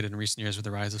complicated in recent years with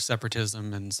the rise of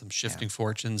separatism and some shifting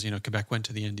fortunes. Quebec went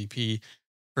to the NDP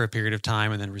for a period of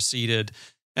time and then receded,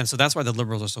 and so that's why the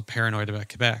Liberals are so paranoid about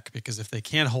Quebec, because if they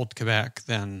can't hold Quebec,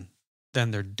 then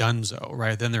they're donezo,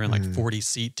 right? Then they're in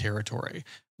 40-seat territory,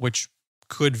 which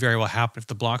could very well happen if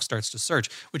the Bloc starts to surge.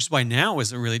 Which is why now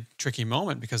is a really tricky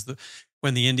moment, because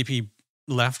when the NDP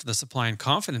left the supply and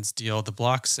confidence deal, the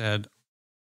Bloc said,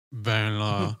 "Ben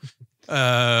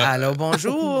Allô,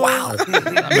 bonjour." Wow.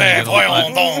 Ben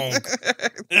voyons donc.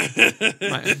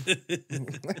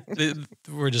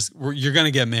 You're going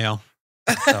to get mail.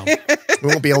 So. We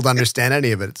won't be able to understand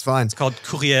any of it. It's fine. It's called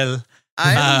courriel.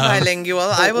 I'm bilingual.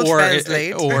 I will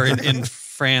translate. Or in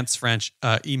French,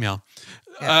 email.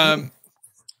 Yeah.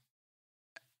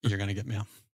 You're going to get mail.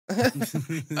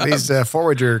 Please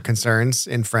forward your concerns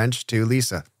in French to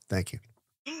Lisa. Thank you.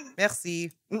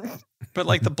 Merci.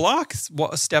 But the Bloc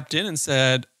stepped in and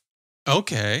said,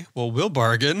 okay, well, we'll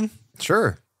bargain.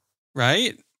 Sure.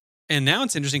 Right? And now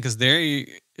it's interesting because they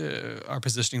are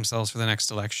positioning themselves for the next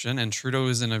election, and Trudeau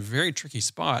is in a very tricky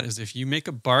spot. Is if you make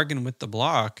a bargain with the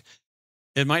Bloc,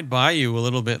 it might buy you a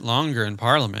little bit longer in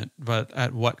Parliament, but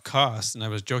at what cost? And I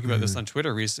was joking about this on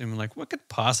Twitter recently. I'm what could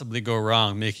possibly go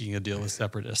wrong making a deal with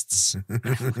separatists?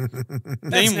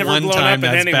 Name one time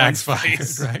that's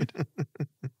backfired, right?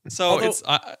 So it's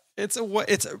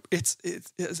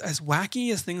as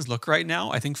wacky as things look right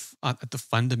now. I think at the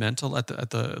fundamental, at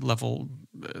the level,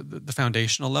 the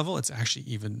foundational level, it's actually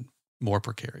even more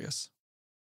precarious.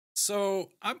 So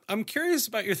I'm curious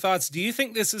about your thoughts. Do you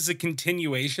think this is a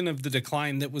continuation of the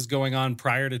decline that was going on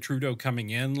prior to Trudeau coming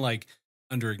in,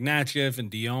 under Ignatieff and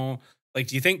Dion?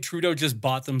 Do you think Trudeau just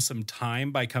bought them some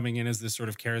time by coming in as this sort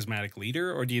of charismatic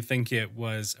leader, or do you think it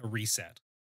was a reset?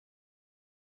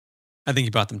 I think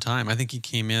he bought them time. I think he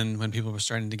came in when people were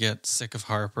starting to get sick of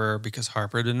Harper, because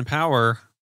Harper had been in power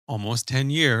almost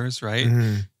 10 years, right?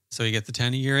 Mm-hmm. So you get the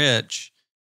 10-year itch,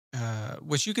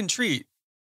 which you can treat.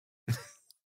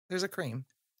 There's a cream.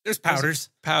 There's powders.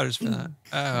 Powders for that.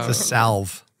 It's a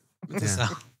salve.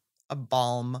 A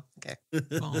balm. Okay.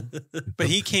 Balm. But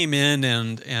he came in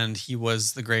and he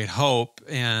was the great hope.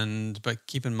 But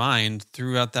keep in mind,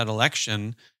 throughout that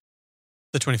election,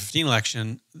 the 2015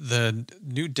 election, the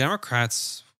New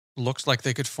Democrats looked like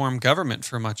they could form government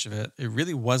for much of it. It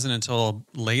really wasn't until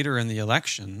later in the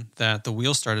election that the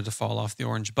wheels started to fall off the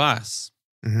orange bus.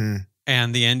 Mm-hmm.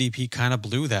 And the NDP kind of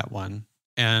blew that one.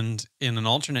 And in an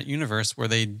alternate universe where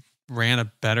they ran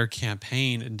a better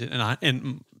campaign and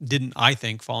didn't, I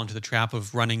think, fall into the trap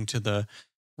of running to the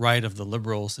right of the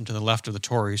Liberals and to the left of the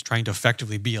Tories, trying to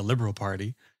effectively be a Liberal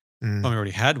Party, when we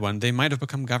already had one, they might have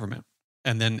become government.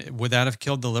 And then would that have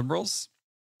killed the Liberals?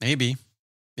 Maybe.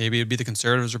 Maybe it would be the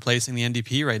Conservatives replacing the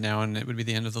NDP right now, and it would be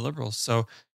the end of the Liberals. So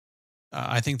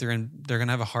I think they're going to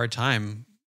have a hard time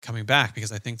coming back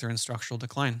because I think they're in structural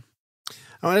decline.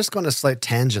 I want to just go on a slight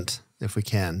tangent, if we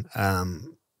can.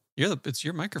 It's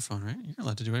your microphone, right? You're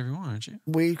allowed to do whatever you want, aren't you?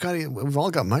 We've all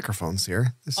got microphones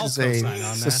here. This I'll is co-sign on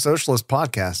a that. socialist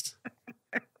podcast.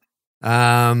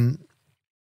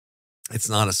 It's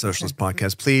not a socialist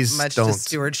podcast. Please Much don't. to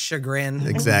Stuart's chagrin.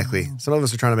 Exactly. Some of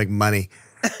us are trying to make money,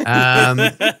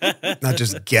 not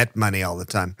just get money all the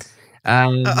time.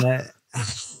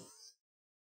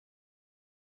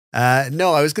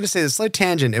 No, I was going to say the slight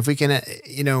tangent. If we can,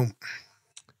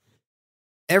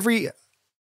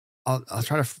 I'll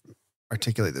try to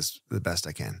articulate this the best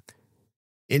I can.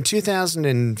 In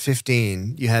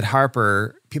 2015, you had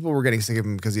Harper. People were getting sick of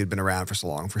him because he had been around for so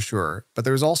long, for sure. But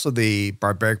there was also the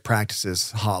barbaric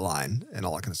practices hotline and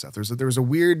all that kind of stuff. There was a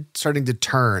weird starting to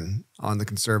turn on the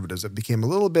Conservatives. It became a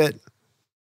little bit,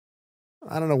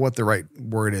 I don't know what the right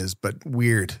word is, but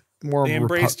weird. More They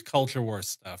embraced culture war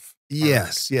stuff.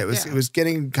 Yes, yeah, it was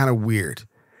getting kind of weird.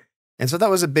 And so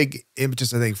that was a big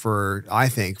impetus, I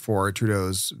think, for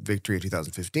Trudeau's victory in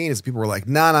 2015, is people were like,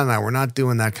 no, we're not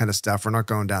doing that kind of stuff. We're not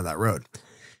going down that road.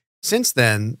 Since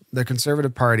then, the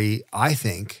Conservative Party, I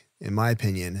think, in my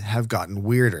opinion, have gotten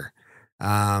weirder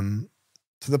to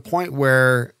the point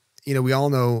where, we all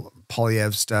know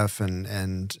Poilievre stuff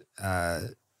and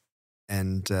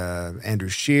Andrew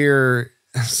Scheer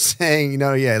saying,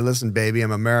 listen, baby,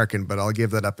 I'm American, but I'll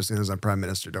give that up as soon as I'm prime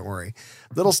minister. Don't worry.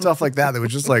 Little stuff like that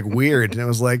was just like weird. And it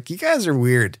was like, you guys are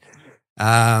weird.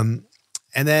 And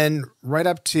then right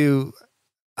up to,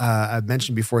 I've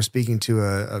mentioned before, speaking to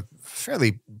a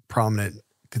fairly prominent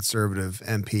conservative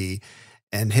MP,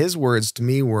 and his words to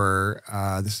me were,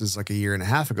 this is like a year and a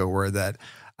half ago, were that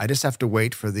I just have to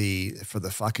wait for the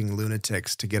fucking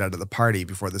lunatics to get out of the party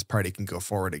before this party can go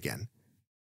forward again.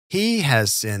 He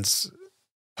has since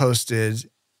posted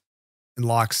in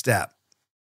lockstep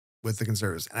with the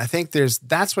Conservatives. And I think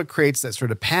that's what creates that sort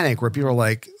of panic where people are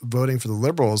like voting for the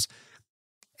Liberals.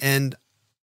 And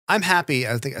I'm happy.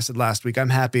 I think I said last week, I'm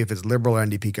happy if it's Liberal or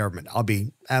NDP government. I'll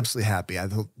be absolutely happy. I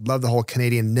love the whole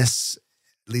Canadianness,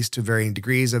 at least to varying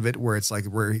degrees of it, where it's like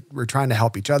we're trying to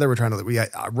help each other.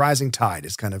 Rising tide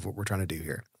is kind of what we're trying to do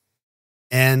here.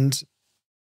 And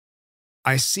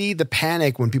I see the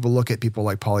panic when people look at people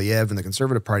like Poilievre and the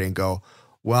Conservative Party and go,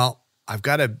 well, I've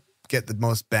got to get the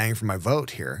most bang for my vote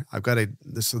here.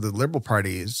 So the Liberal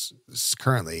Party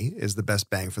currently is the best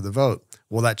bang for the vote.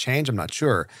 Will that change? I'm not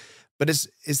sure. But is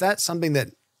that something that,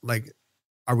 like,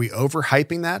 are we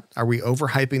overhyping that? Are we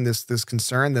overhyping this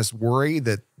concern, this worry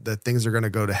that things are going to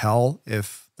go to hell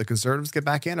if the Conservatives get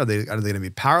back in? Are they going to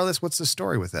be powerless? What's the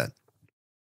story with that?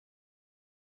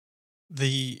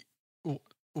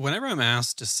 Whenever I'm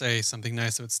asked to say something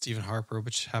nice about Stephen Harper,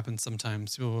 which happens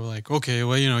sometimes, people are like, okay,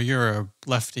 well, you're a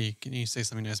lefty. Can you say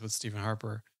something nice about Stephen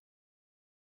Harper?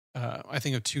 I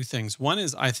think of two things. One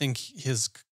is I think his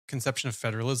conception of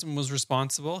federalism was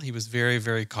responsible. He was very,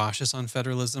 very cautious on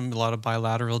federalism, a lot of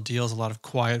bilateral deals, a lot of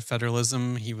quiet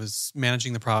federalism. He was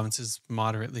managing the provinces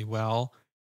moderately well.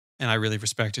 And I really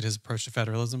respected his approach to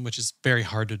federalism, which is very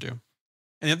hard to do.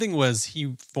 And the other thing was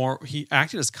he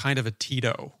acted as kind of a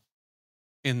Tito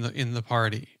in the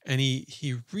party, and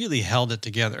he really held it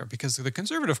together because the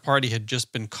Conservative Party had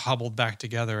just been cobbled back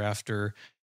together after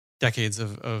decades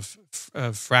of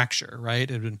fracture, right?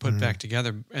 It had been put back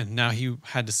together, and now he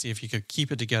had to see if he could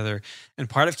keep it together. And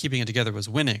part of keeping it together was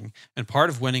winning, and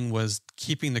part of winning was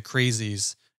keeping the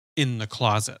crazies in the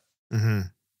closet,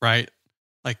 right?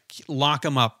 Like lock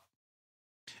them up.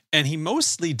 And he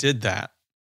mostly did that.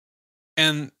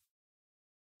 And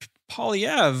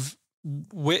Poilievre,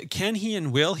 can he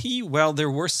and will he? Well,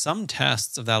 there were some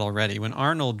tests of that already. When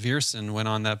Arnold Viersen went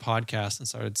on that podcast and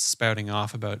started spouting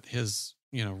off about his,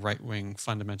 right-wing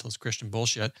fundamentalist Christian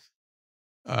bullshit,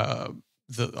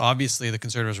 obviously the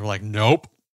Conservatives were like, nope,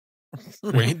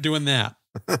 we ain't doing that.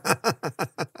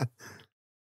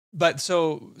 But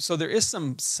so there is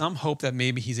some hope that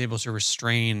maybe he's able to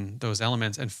restrain those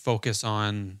elements and focus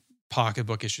on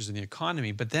pocketbook issues in the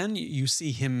economy. But then you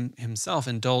see himself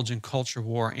indulge in culture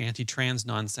war, anti-trans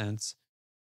nonsense,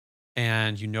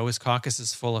 and his caucus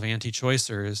is full of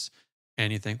anti-choicers,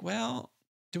 and you think, well,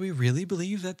 do we really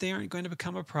believe that they aren't going to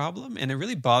become a problem? And it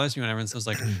really bothers me when everyone says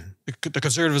like, the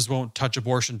conservatives won't touch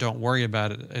abortion, don't worry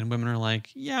about it. And women are like,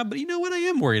 yeah, but you know what? I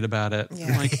am worried about it. Yeah.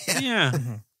 I'm like, yeah,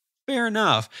 fair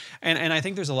enough. And I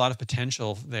think there's a lot of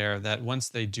potential there that once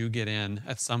they do get in,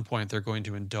 at some point, they're going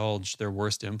to indulge their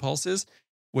worst impulses,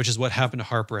 which is what happened to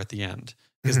Harper at the end.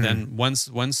 Because then once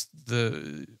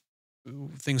the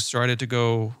things started to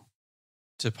go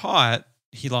to pot,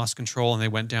 he lost control and they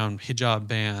went down hijab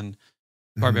ban,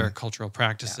 barbaric cultural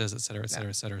practices, et cetera, et cetera,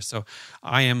 et cetera. So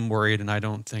I am worried, and I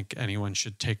don't think anyone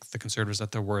should take the conservatives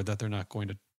at their word that they're not going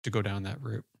to go down that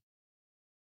route.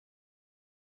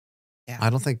 Yeah. I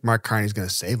don't think Mark Carney's going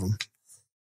to save him.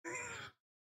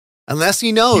 Unless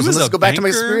he knows. He was Let's a go back to my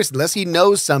banker. experience. Unless he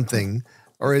knows something,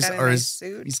 or Got a nice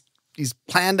suit. he's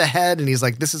planned ahead, and he's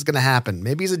like, this is going to happen.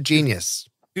 Maybe he's a genius.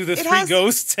 Do the It three has-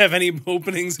 ghosts have any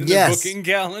openings in Yes. the booking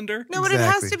calendar? No, but it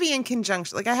has Exactly. to be in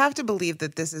conjunction. Like, I have to believe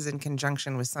that this is in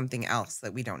conjunction with something else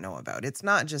that we don't know about. It's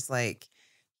not just like,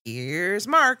 here's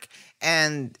Mark,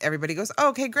 and everybody goes, oh,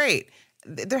 okay, great.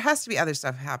 There has to be other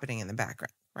stuff happening in the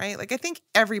background, right? Like, I think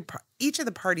each of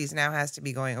the parties now has to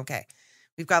be going, okay,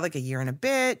 we've got like a year and a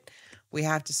bit. We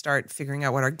have to start figuring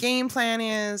out what our game plan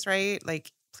is, right?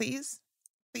 Like, please.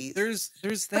 There's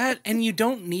that, and you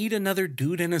don't need another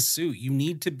dude in a suit. You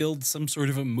need to build some sort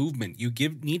of a movement. You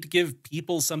need to give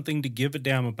people something to give a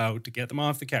damn about, to get them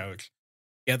off the couch,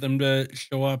 get them to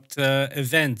show up to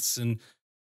events and,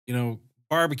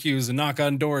 barbecues and knock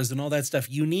on doors and all that stuff.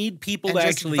 You need people And to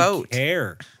just actually vote.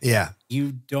 care. Yeah.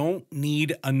 You don't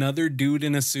need another dude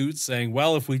in a suit saying,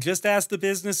 well, if we just ask the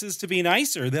businesses to be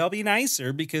nicer, they'll be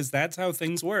nicer, because that's how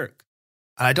things work.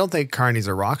 I don't think Carney's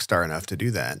a rock star enough to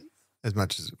do that. As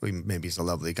much as maybe he's a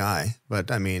lovely guy,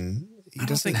 but I mean, he I don't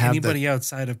doesn't think have anybody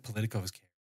outside of politicos care.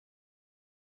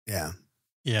 Yeah.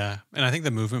 Yeah. And I think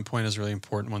the movement point is a really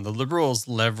important one. The Liberals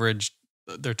leveraged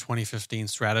their 2015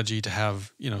 strategy to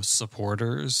have,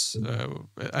 supporters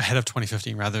ahead of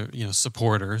 2015,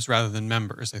 supporters rather than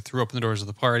members. They threw open the doors of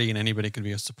the party and anybody could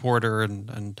be a supporter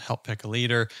and help pick a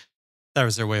leader. That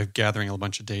was their way of gathering a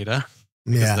bunch of data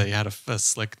because they had a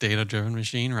slick data-driven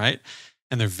machine, right?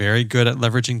 And they're very good at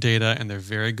leveraging data, and they're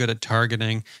very good at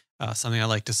targeting. Something I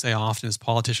like to say often is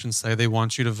politicians say they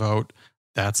want you to vote.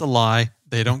 That's a lie.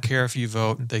 They don't care if you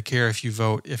vote. They care if you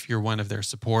vote if you're one of their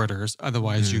supporters.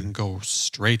 Otherwise, you can go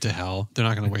straight to hell. They're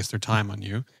not going to waste their time on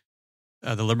you.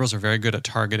 The Liberals are very good at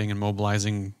targeting and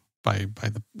mobilizing by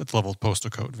the level of postal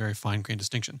code, very fine-grained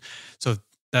distinction. So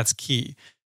that's key.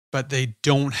 But they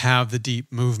don't have the deep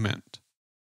movement.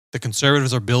 The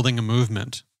Conservatives are building a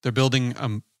movement. They're building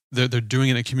They're doing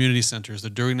it at community centers. They're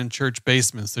doing it in church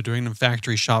basements. They're doing it in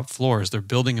factory shop floors. They're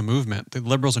building a movement. The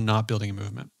Liberals are not building a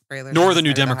movement. Nor the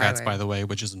New Democrats, by the way,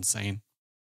 which is insane.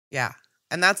 Yeah.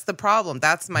 And that's the problem.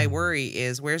 That's my worry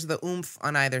is where's the oomph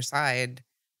on either side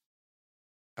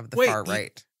of the far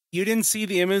right? You didn't see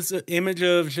the image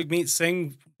of Jagmeet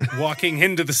Singh walking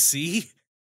into the sea?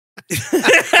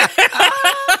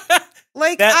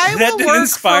 Like, I will work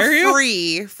for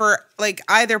free for like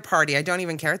either party. I don't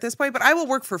even care at this point, but I will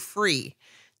work for free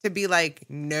to be like,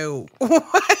 no.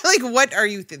 Like, what are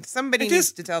you? Somebody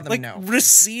needs to tell them no.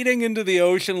 Receding into the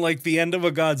ocean like the end of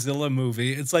a Godzilla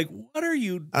movie. It's like, what are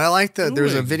you I like that. doing? There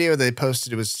was a video they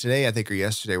posted. It was today, I think, or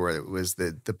yesterday, where it was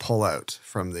the pullout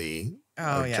from the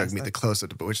Jagmeet, the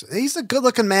close-up. Which he's a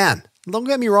good-looking man. Don't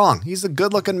get me wrong. He's a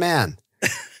good-looking man.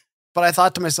 But I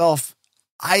thought to myself,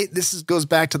 this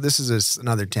is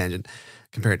another tangent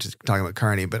compared to talking about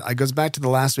Carney, but it goes back to the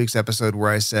last week's episode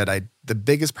where I said the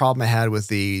biggest problem I had with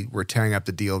we're tearing up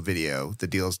the deal video, the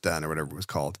deal's done or whatever it was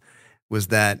called, was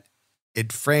that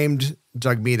it framed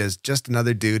Jagmeet as just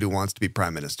another dude who wants to be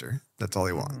prime minister. That's all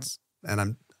he wants.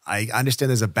 And I understand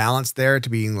there's a balance there to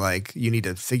being like, you need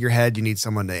a figurehead, you need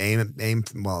someone to aim.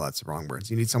 Well, that's the wrong words.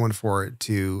 You need someone for it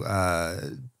to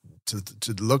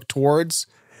look towards,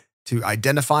 to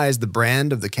identify as the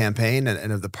brand of the campaign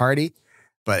and of the party,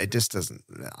 but it just doesn't.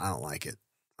 I don't like it.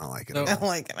 I don't like it. I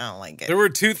don't like it. There were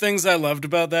two things I loved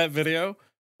about that video.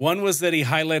 One was that he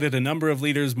highlighted a number of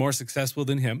leaders more successful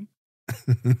than him.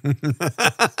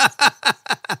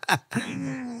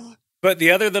 But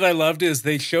the other that I loved is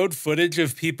they showed footage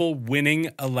of people winning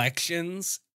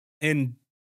elections, and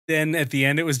then at the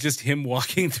end it was just him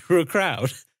walking through a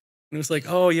crowd. And it was like,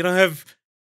 oh, you don't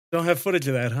have footage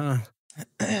of that, huh?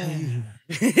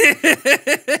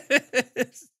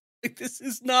 Like, this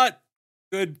is not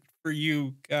good for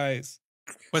you guys.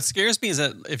 What scares me is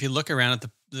that if you look around at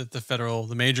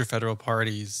the major federal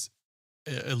parties,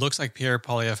 it looks like Pierre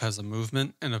Poilievre has a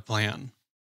movement and a plan,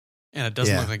 and it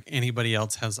doesn't look like anybody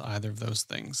else has either of those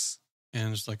things.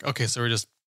 And it's like, okay, so we're just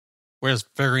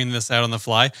figuring this out on the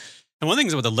fly. And one of the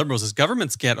things about the liberals is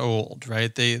governments get old,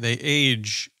 right? They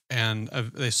age, and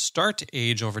they start to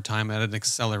age over time at an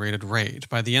accelerated rate.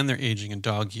 By the end, they're aging in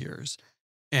dog years.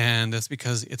 And that's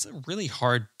because it's a really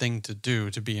hard thing to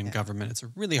do, to be in government. It's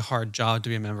a really hard job to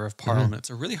be a member of parliament. It's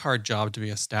a really hard job to be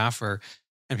a staffer.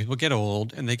 And people get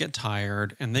old and they get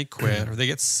tired and they quit or they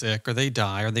get sick or they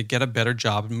die or they get a better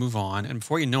job and move on. And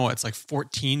before you know it, it's like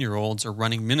 14-year-olds are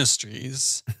running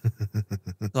ministries.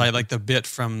 like the bit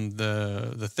from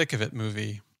the Thick of It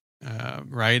movie,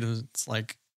 right? It's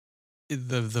like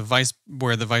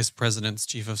the vice president's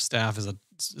chief of staff is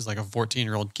like a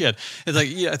 14-year-old kid. It's like,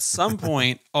 at some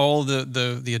point, all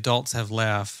the adults have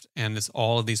left, and it's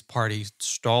all of these party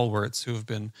stalwarts who have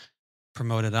been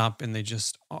promoted up, and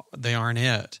they aren't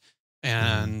it.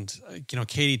 And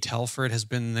Katie Telford has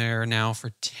been there now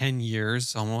for 10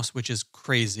 years almost, which is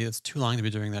crazy. It's too long to be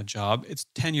doing that job.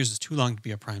 10 years is too long to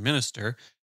be a prime minister.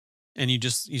 And you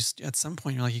at some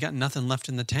point you're like, you got nothing left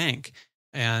in the tank.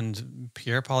 And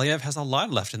Pierre Poilievre has a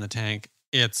lot left in the tank.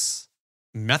 It's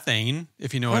methane,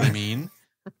 if you know what I mean.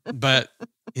 But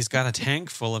he's got a tank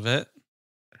full of it.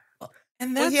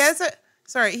 And he has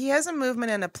a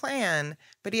movement and a plan,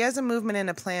 but he has a movement and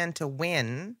a plan to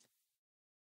win.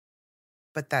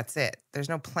 But that's it. There's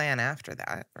no plan after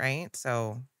that, right?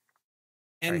 So,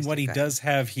 and what he does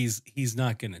have, he's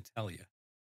not going to tell you.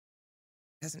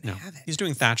 Doesn't have it. He's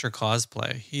doing Thatcher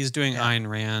cosplay. He's doing Ayn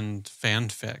Rand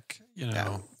fanfic,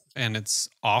 and it's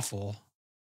awful.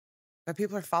 But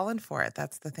people are falling for it.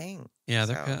 That's the thing. Yeah,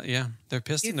 they're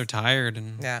pissed and they're tired,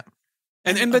 and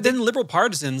but then liberal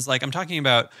partisans, like I'm talking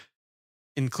about,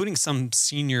 including some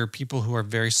senior people who are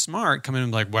very smart, come in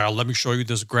and be like, well, let me show you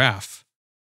this graph.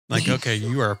 Like, okay,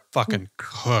 you are fucking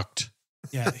cooked.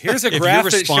 Yeah, here's a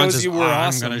graph that shows you we're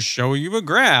awesome. I'm going to show you a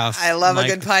graph. I love a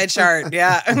good pie chart.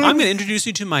 Yeah. I'm going to introduce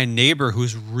you to my neighbor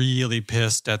who's really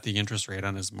pissed at the interest rate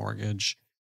on his mortgage,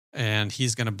 and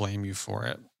he's going to blame you for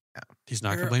it. Yeah. He's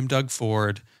not going to blame Doug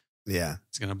Ford. Yeah.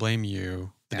 He's going to blame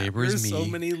you. The neighbor is me. There's so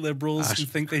many liberals who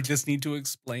think they just need to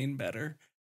explain better.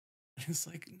 It's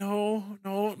like, no,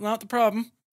 not the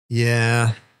problem.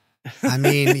 Yeah. I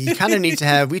mean, you kind of need to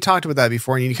have, we talked about that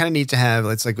before, and you kind of need to have,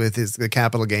 it's like with the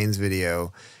capital gains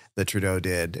video that Trudeau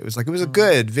did. It was a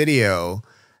good video,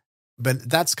 but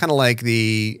that's kind of like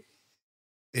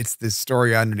it's the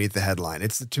story underneath the headline.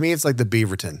 To me, it's like the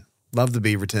Beaverton. Love the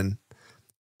Beaverton.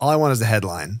 All I want is the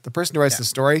headline. The person who writes the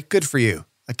story, good for you.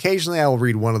 Occasionally I will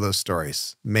read one of those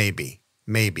stories. Maybe.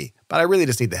 But I really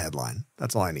just need the headline.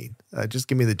 That's all I need. Just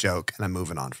give me the joke and I'm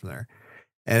moving on from there.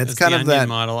 And it's kind of that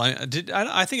model. I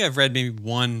think I've read maybe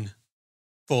one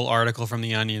full article from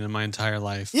The Onion in my entire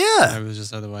life. Yeah. I was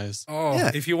just otherwise. Oh,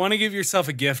 yeah. If you want to give yourself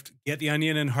a gift, get The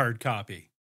Onion in hard copy.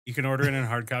 You can order it in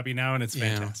hard copy now, and it's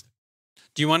fantastic.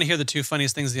 Do you want to hear the two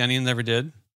funniest things The Onion ever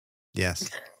did? Yes.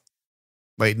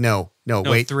 Wait, no,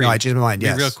 wait. 3. No, I changed my mind.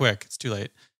 Yes. Real quick. It's too late.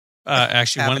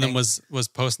 Actually, one of them was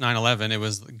post 9/11. It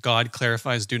was God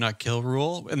clarifies do not kill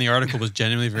rule. And the article was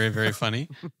genuinely very, very funny.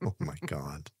 Oh my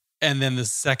God. And then the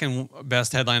second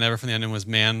best headline ever from The Onion was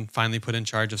man finally put in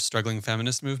charge of struggling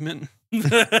feminist movement.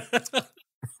 But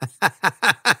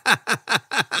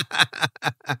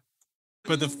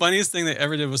the funniest thing they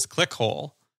ever did was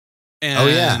Clickhole.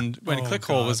 And when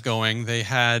Clickhole was going, they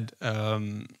had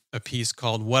a piece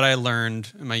called "What I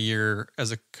Learned in My Year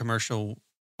as a Commercial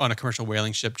on a Commercial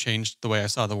Whaling Ship Changed the Way I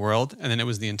Saw the World," and then it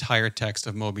was the entire text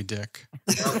of Moby Dick.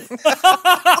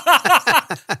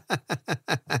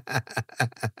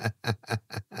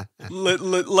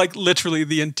 Like literally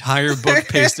the entire book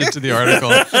pasted to the article.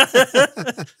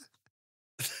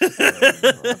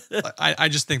 I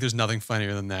just think there's nothing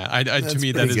funnier than that. To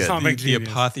me, that is the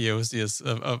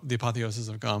apotheosis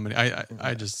of comedy.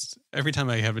 I just every time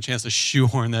I have a chance to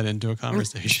shoehorn that into a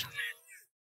conversation.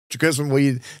 Do you guys,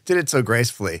 you did it so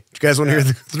gracefully. Do you guys want to hear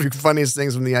the 3 funniest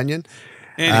things from The Onion?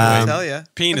 Anyway, I'll tell you.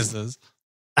 Penises.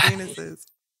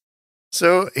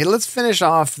 So let's finish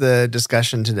off the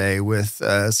discussion today with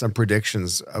some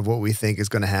predictions of what we think is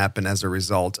going to happen as a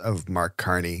result of Mark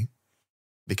Carney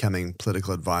becoming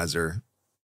political advisor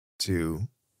to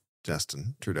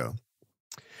Justin Trudeau.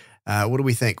 What do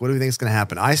we think? What do we think is going to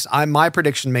happen? My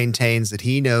prediction maintains that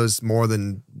he knows more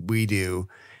than we do,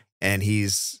 and he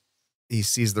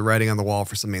sees the writing on the wall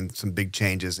for some big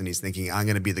changes, and he's thinking, I'm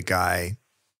going to be the guy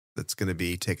that's going to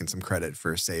be taking some credit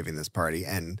for saving this party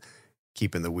and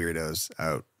keeping the weirdos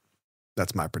out.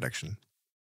 That's my prediction.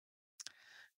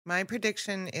 My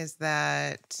prediction is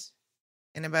that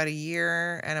in about a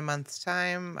year and a month's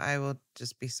time, I will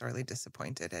just be sorely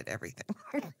disappointed at everything.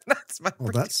 That's my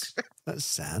prediction. That's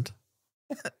sad.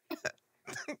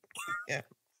 Yeah.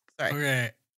 Sorry.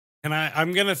 Okay. And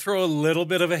I'm going to throw a little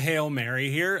bit of a Hail Mary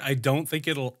here. I don't think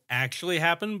it'll actually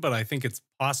happen, but I think it's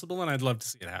possible, and I'd love to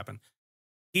see it happen.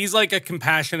 He's like a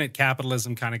compassionate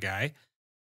capitalism kind of guy.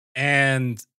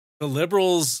 And the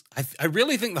Liberals, I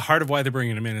really think the heart of why they're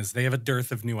bringing him in is they have a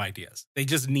dearth of new ideas. They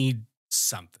just need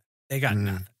something. They got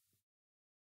nothing.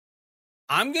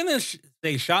 I'm going to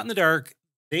say shot in the dark.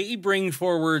 They bring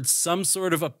forward some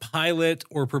sort of a pilot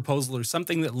or proposal or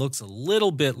something that looks a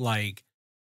little bit like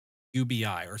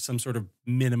UBI or some sort of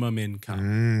minimum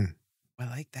income. I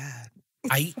like that.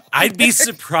 I'd be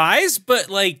surprised, but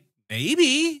like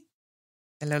maybe.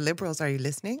 Hello, Liberals, are you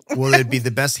listening? Well, it'd be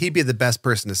the best. He'd be the best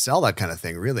person to sell that kind of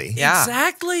thing, really. Yeah.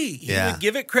 Exactly. He Yeah. would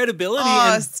give it credibility,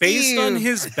 Aw, and based on Steve.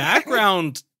 his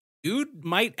background, dude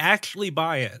might actually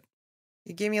buy it.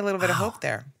 You gave me a little bit of hope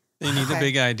there. They need a Okay.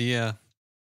 big idea.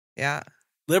 Yeah.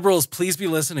 Liberals, please be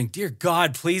listening. Dear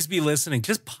God, please be listening.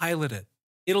 Just pilot it.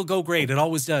 It'll go great. It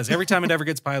always does. Every time it ever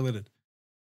gets piloted.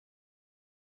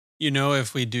 You know,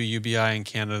 if we do UBI in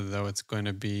Canada, though, it's going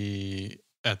to be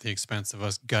at the expense of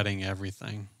us gutting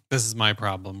everything. This is my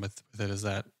problem with it, is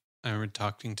that I remember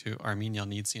talking to Armin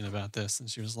Yelnitsin about this, and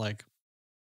she was like,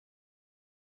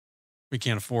 we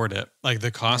can't afford it. Like,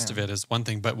 the cost of it is one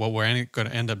thing, but what we're going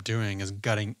to end up doing is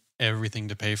gutting everything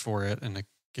to pay for it, and it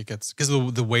gets, because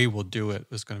the way we'll do it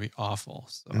is going to be awful.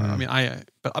 So I mean,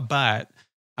 but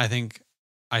I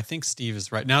think Steve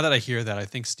is right. Now that I hear that, I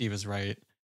think Steve is right,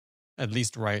 at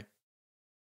least right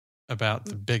about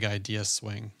the big idea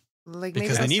swing. Like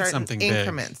Because maybe they need start in something big.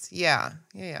 increments. Yeah.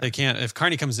 They can't, if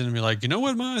Carney comes in and be like, you know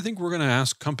what, Ma, I think we're going to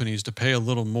ask companies to pay a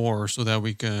little more so that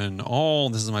we can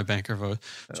this is my banker vote,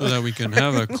 so that we can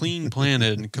have a clean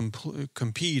planet and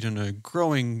compete in a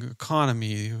growing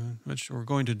economy, which we're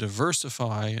going to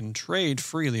diversify and trade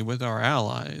freely with our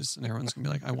allies. And everyone's going to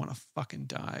be like, I want to fucking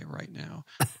die right now.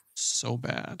 So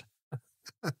bad.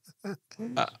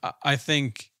 I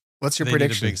think What's your they need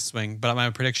prediction? a big swing, but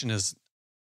my prediction is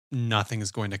nothing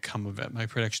is going to come of it. My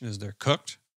prediction is they're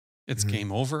cooked. It's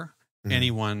game over.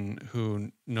 Anyone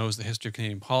who knows the history of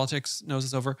Canadian politics knows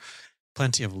it's over.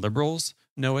 Plenty of Liberals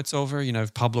know it's over. You know,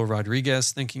 Pablo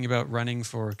Rodriguez thinking about running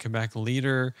for Quebec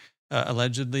leader.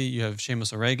 Allegedly, you have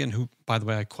Seamus O'Regan, who, by the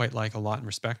way, I quite like a lot and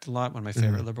respect a lot. One of my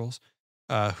favorite Liberals,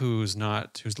 who's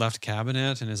left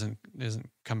cabinet and isn't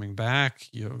coming back.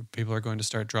 People are going to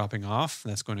start dropping off.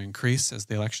 That's going to increase as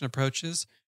the election approaches.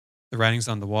 The writing's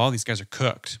on the wall. These guys are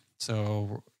cooked.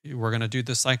 So we're going to do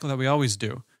this cycle that we always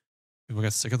do. People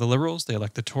get sick of the Liberals. They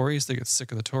elect the Tories. They get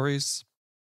sick of the Tories.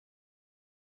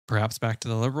 Perhaps back to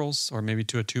the Liberals, or maybe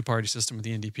to a two-party system with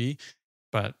the NDP.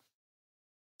 But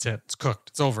that's it. It's cooked.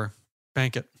 It's over.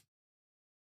 Bank it.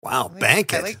 Wow,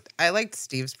 bank it. I liked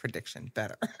Steve's prediction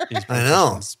better. I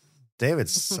know. David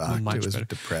sucked. Much It was better.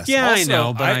 depressing. Yeah, I Also,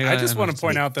 know. But I just want to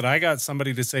point be- out that I got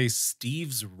somebody to say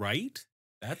Steve's right.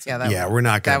 That's Yeah, We're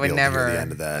not going to that be would able to hear never- the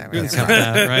end of that. that we can would cut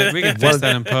that, right? We can fix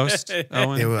that in post.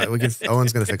 Owen. Yeah,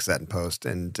 Owen's going to fix that in post,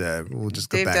 and we'll just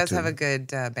go Dave back does to have a good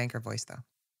banker voice, though.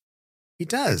 He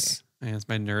does. Yeah, it's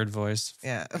my nerd voice.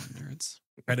 Yeah. Nerds.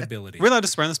 credibility. We're allowed to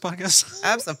swear on this podcast?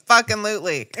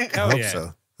 Absolutely. I Oh, hope yeah.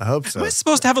 so. I hope so. Am I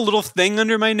supposed to have a little thing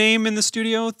under my name in the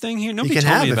studio thing here? You Nobody can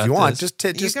told have me if about you want. this.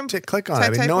 Just can click on it. I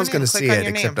type mean, no one one's in, going to click see on it your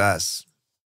except name. us.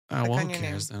 Oh, Click well, on who your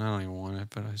name. cares then? I don't even want it,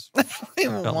 but I don't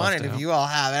even Felt want left it if out. you all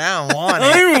have it. I don't want I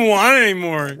it. don't even want it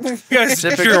anymore. You guys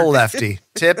Typical lefty.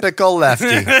 Typical lefty.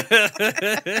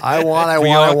 I want. we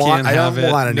all I can't have don't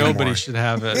it. want it anymore. Nobody should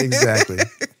have it. Exactly.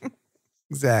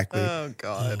 Exactly. Oh,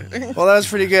 God. Well, that was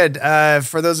pretty good.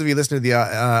 For those of you listening to the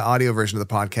audio version of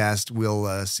the podcast,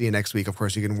 we'll see you next week. Of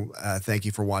course, you can thank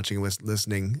you for watching and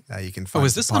listening. You can find Oh,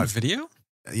 us is this the on video?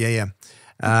 Yeah.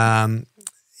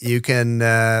 You can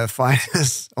find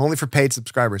us only for paid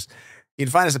subscribers. You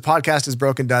can find us at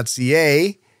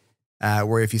podcastisbroken.ca,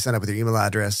 where if you sign up with your email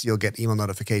address, you'll get email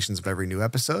notifications of every new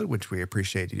episode, which we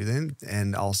appreciate you doing.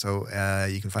 And also,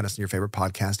 you can find us on your favorite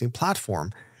podcasting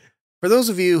platform. For those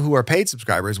of you who are paid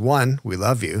subscribers, one, we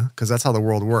love you because that's how the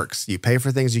world works. You pay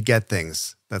for things, you get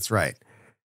things. That's right.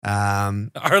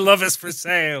 Our love is for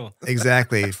sale.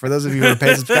 Exactly. For those of you who are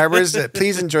paid subscribers,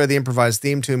 please enjoy the improvised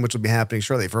theme tune, which will be happening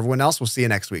shortly. For everyone else, we'll see you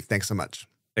next week. Thanks so much.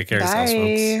 Take care of yourselves,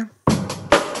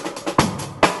 folks.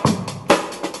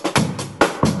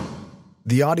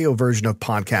 The audio version of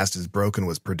Podcast is Broken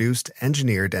was produced,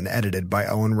 engineered, and edited by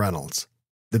Owen Reynolds.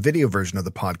 The video version of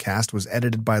the podcast was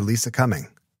edited by Lisa Cumming.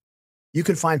 You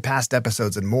can find past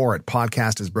episodes and more at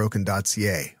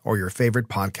podcastisbroken.ca or your favorite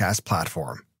podcast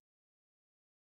platform.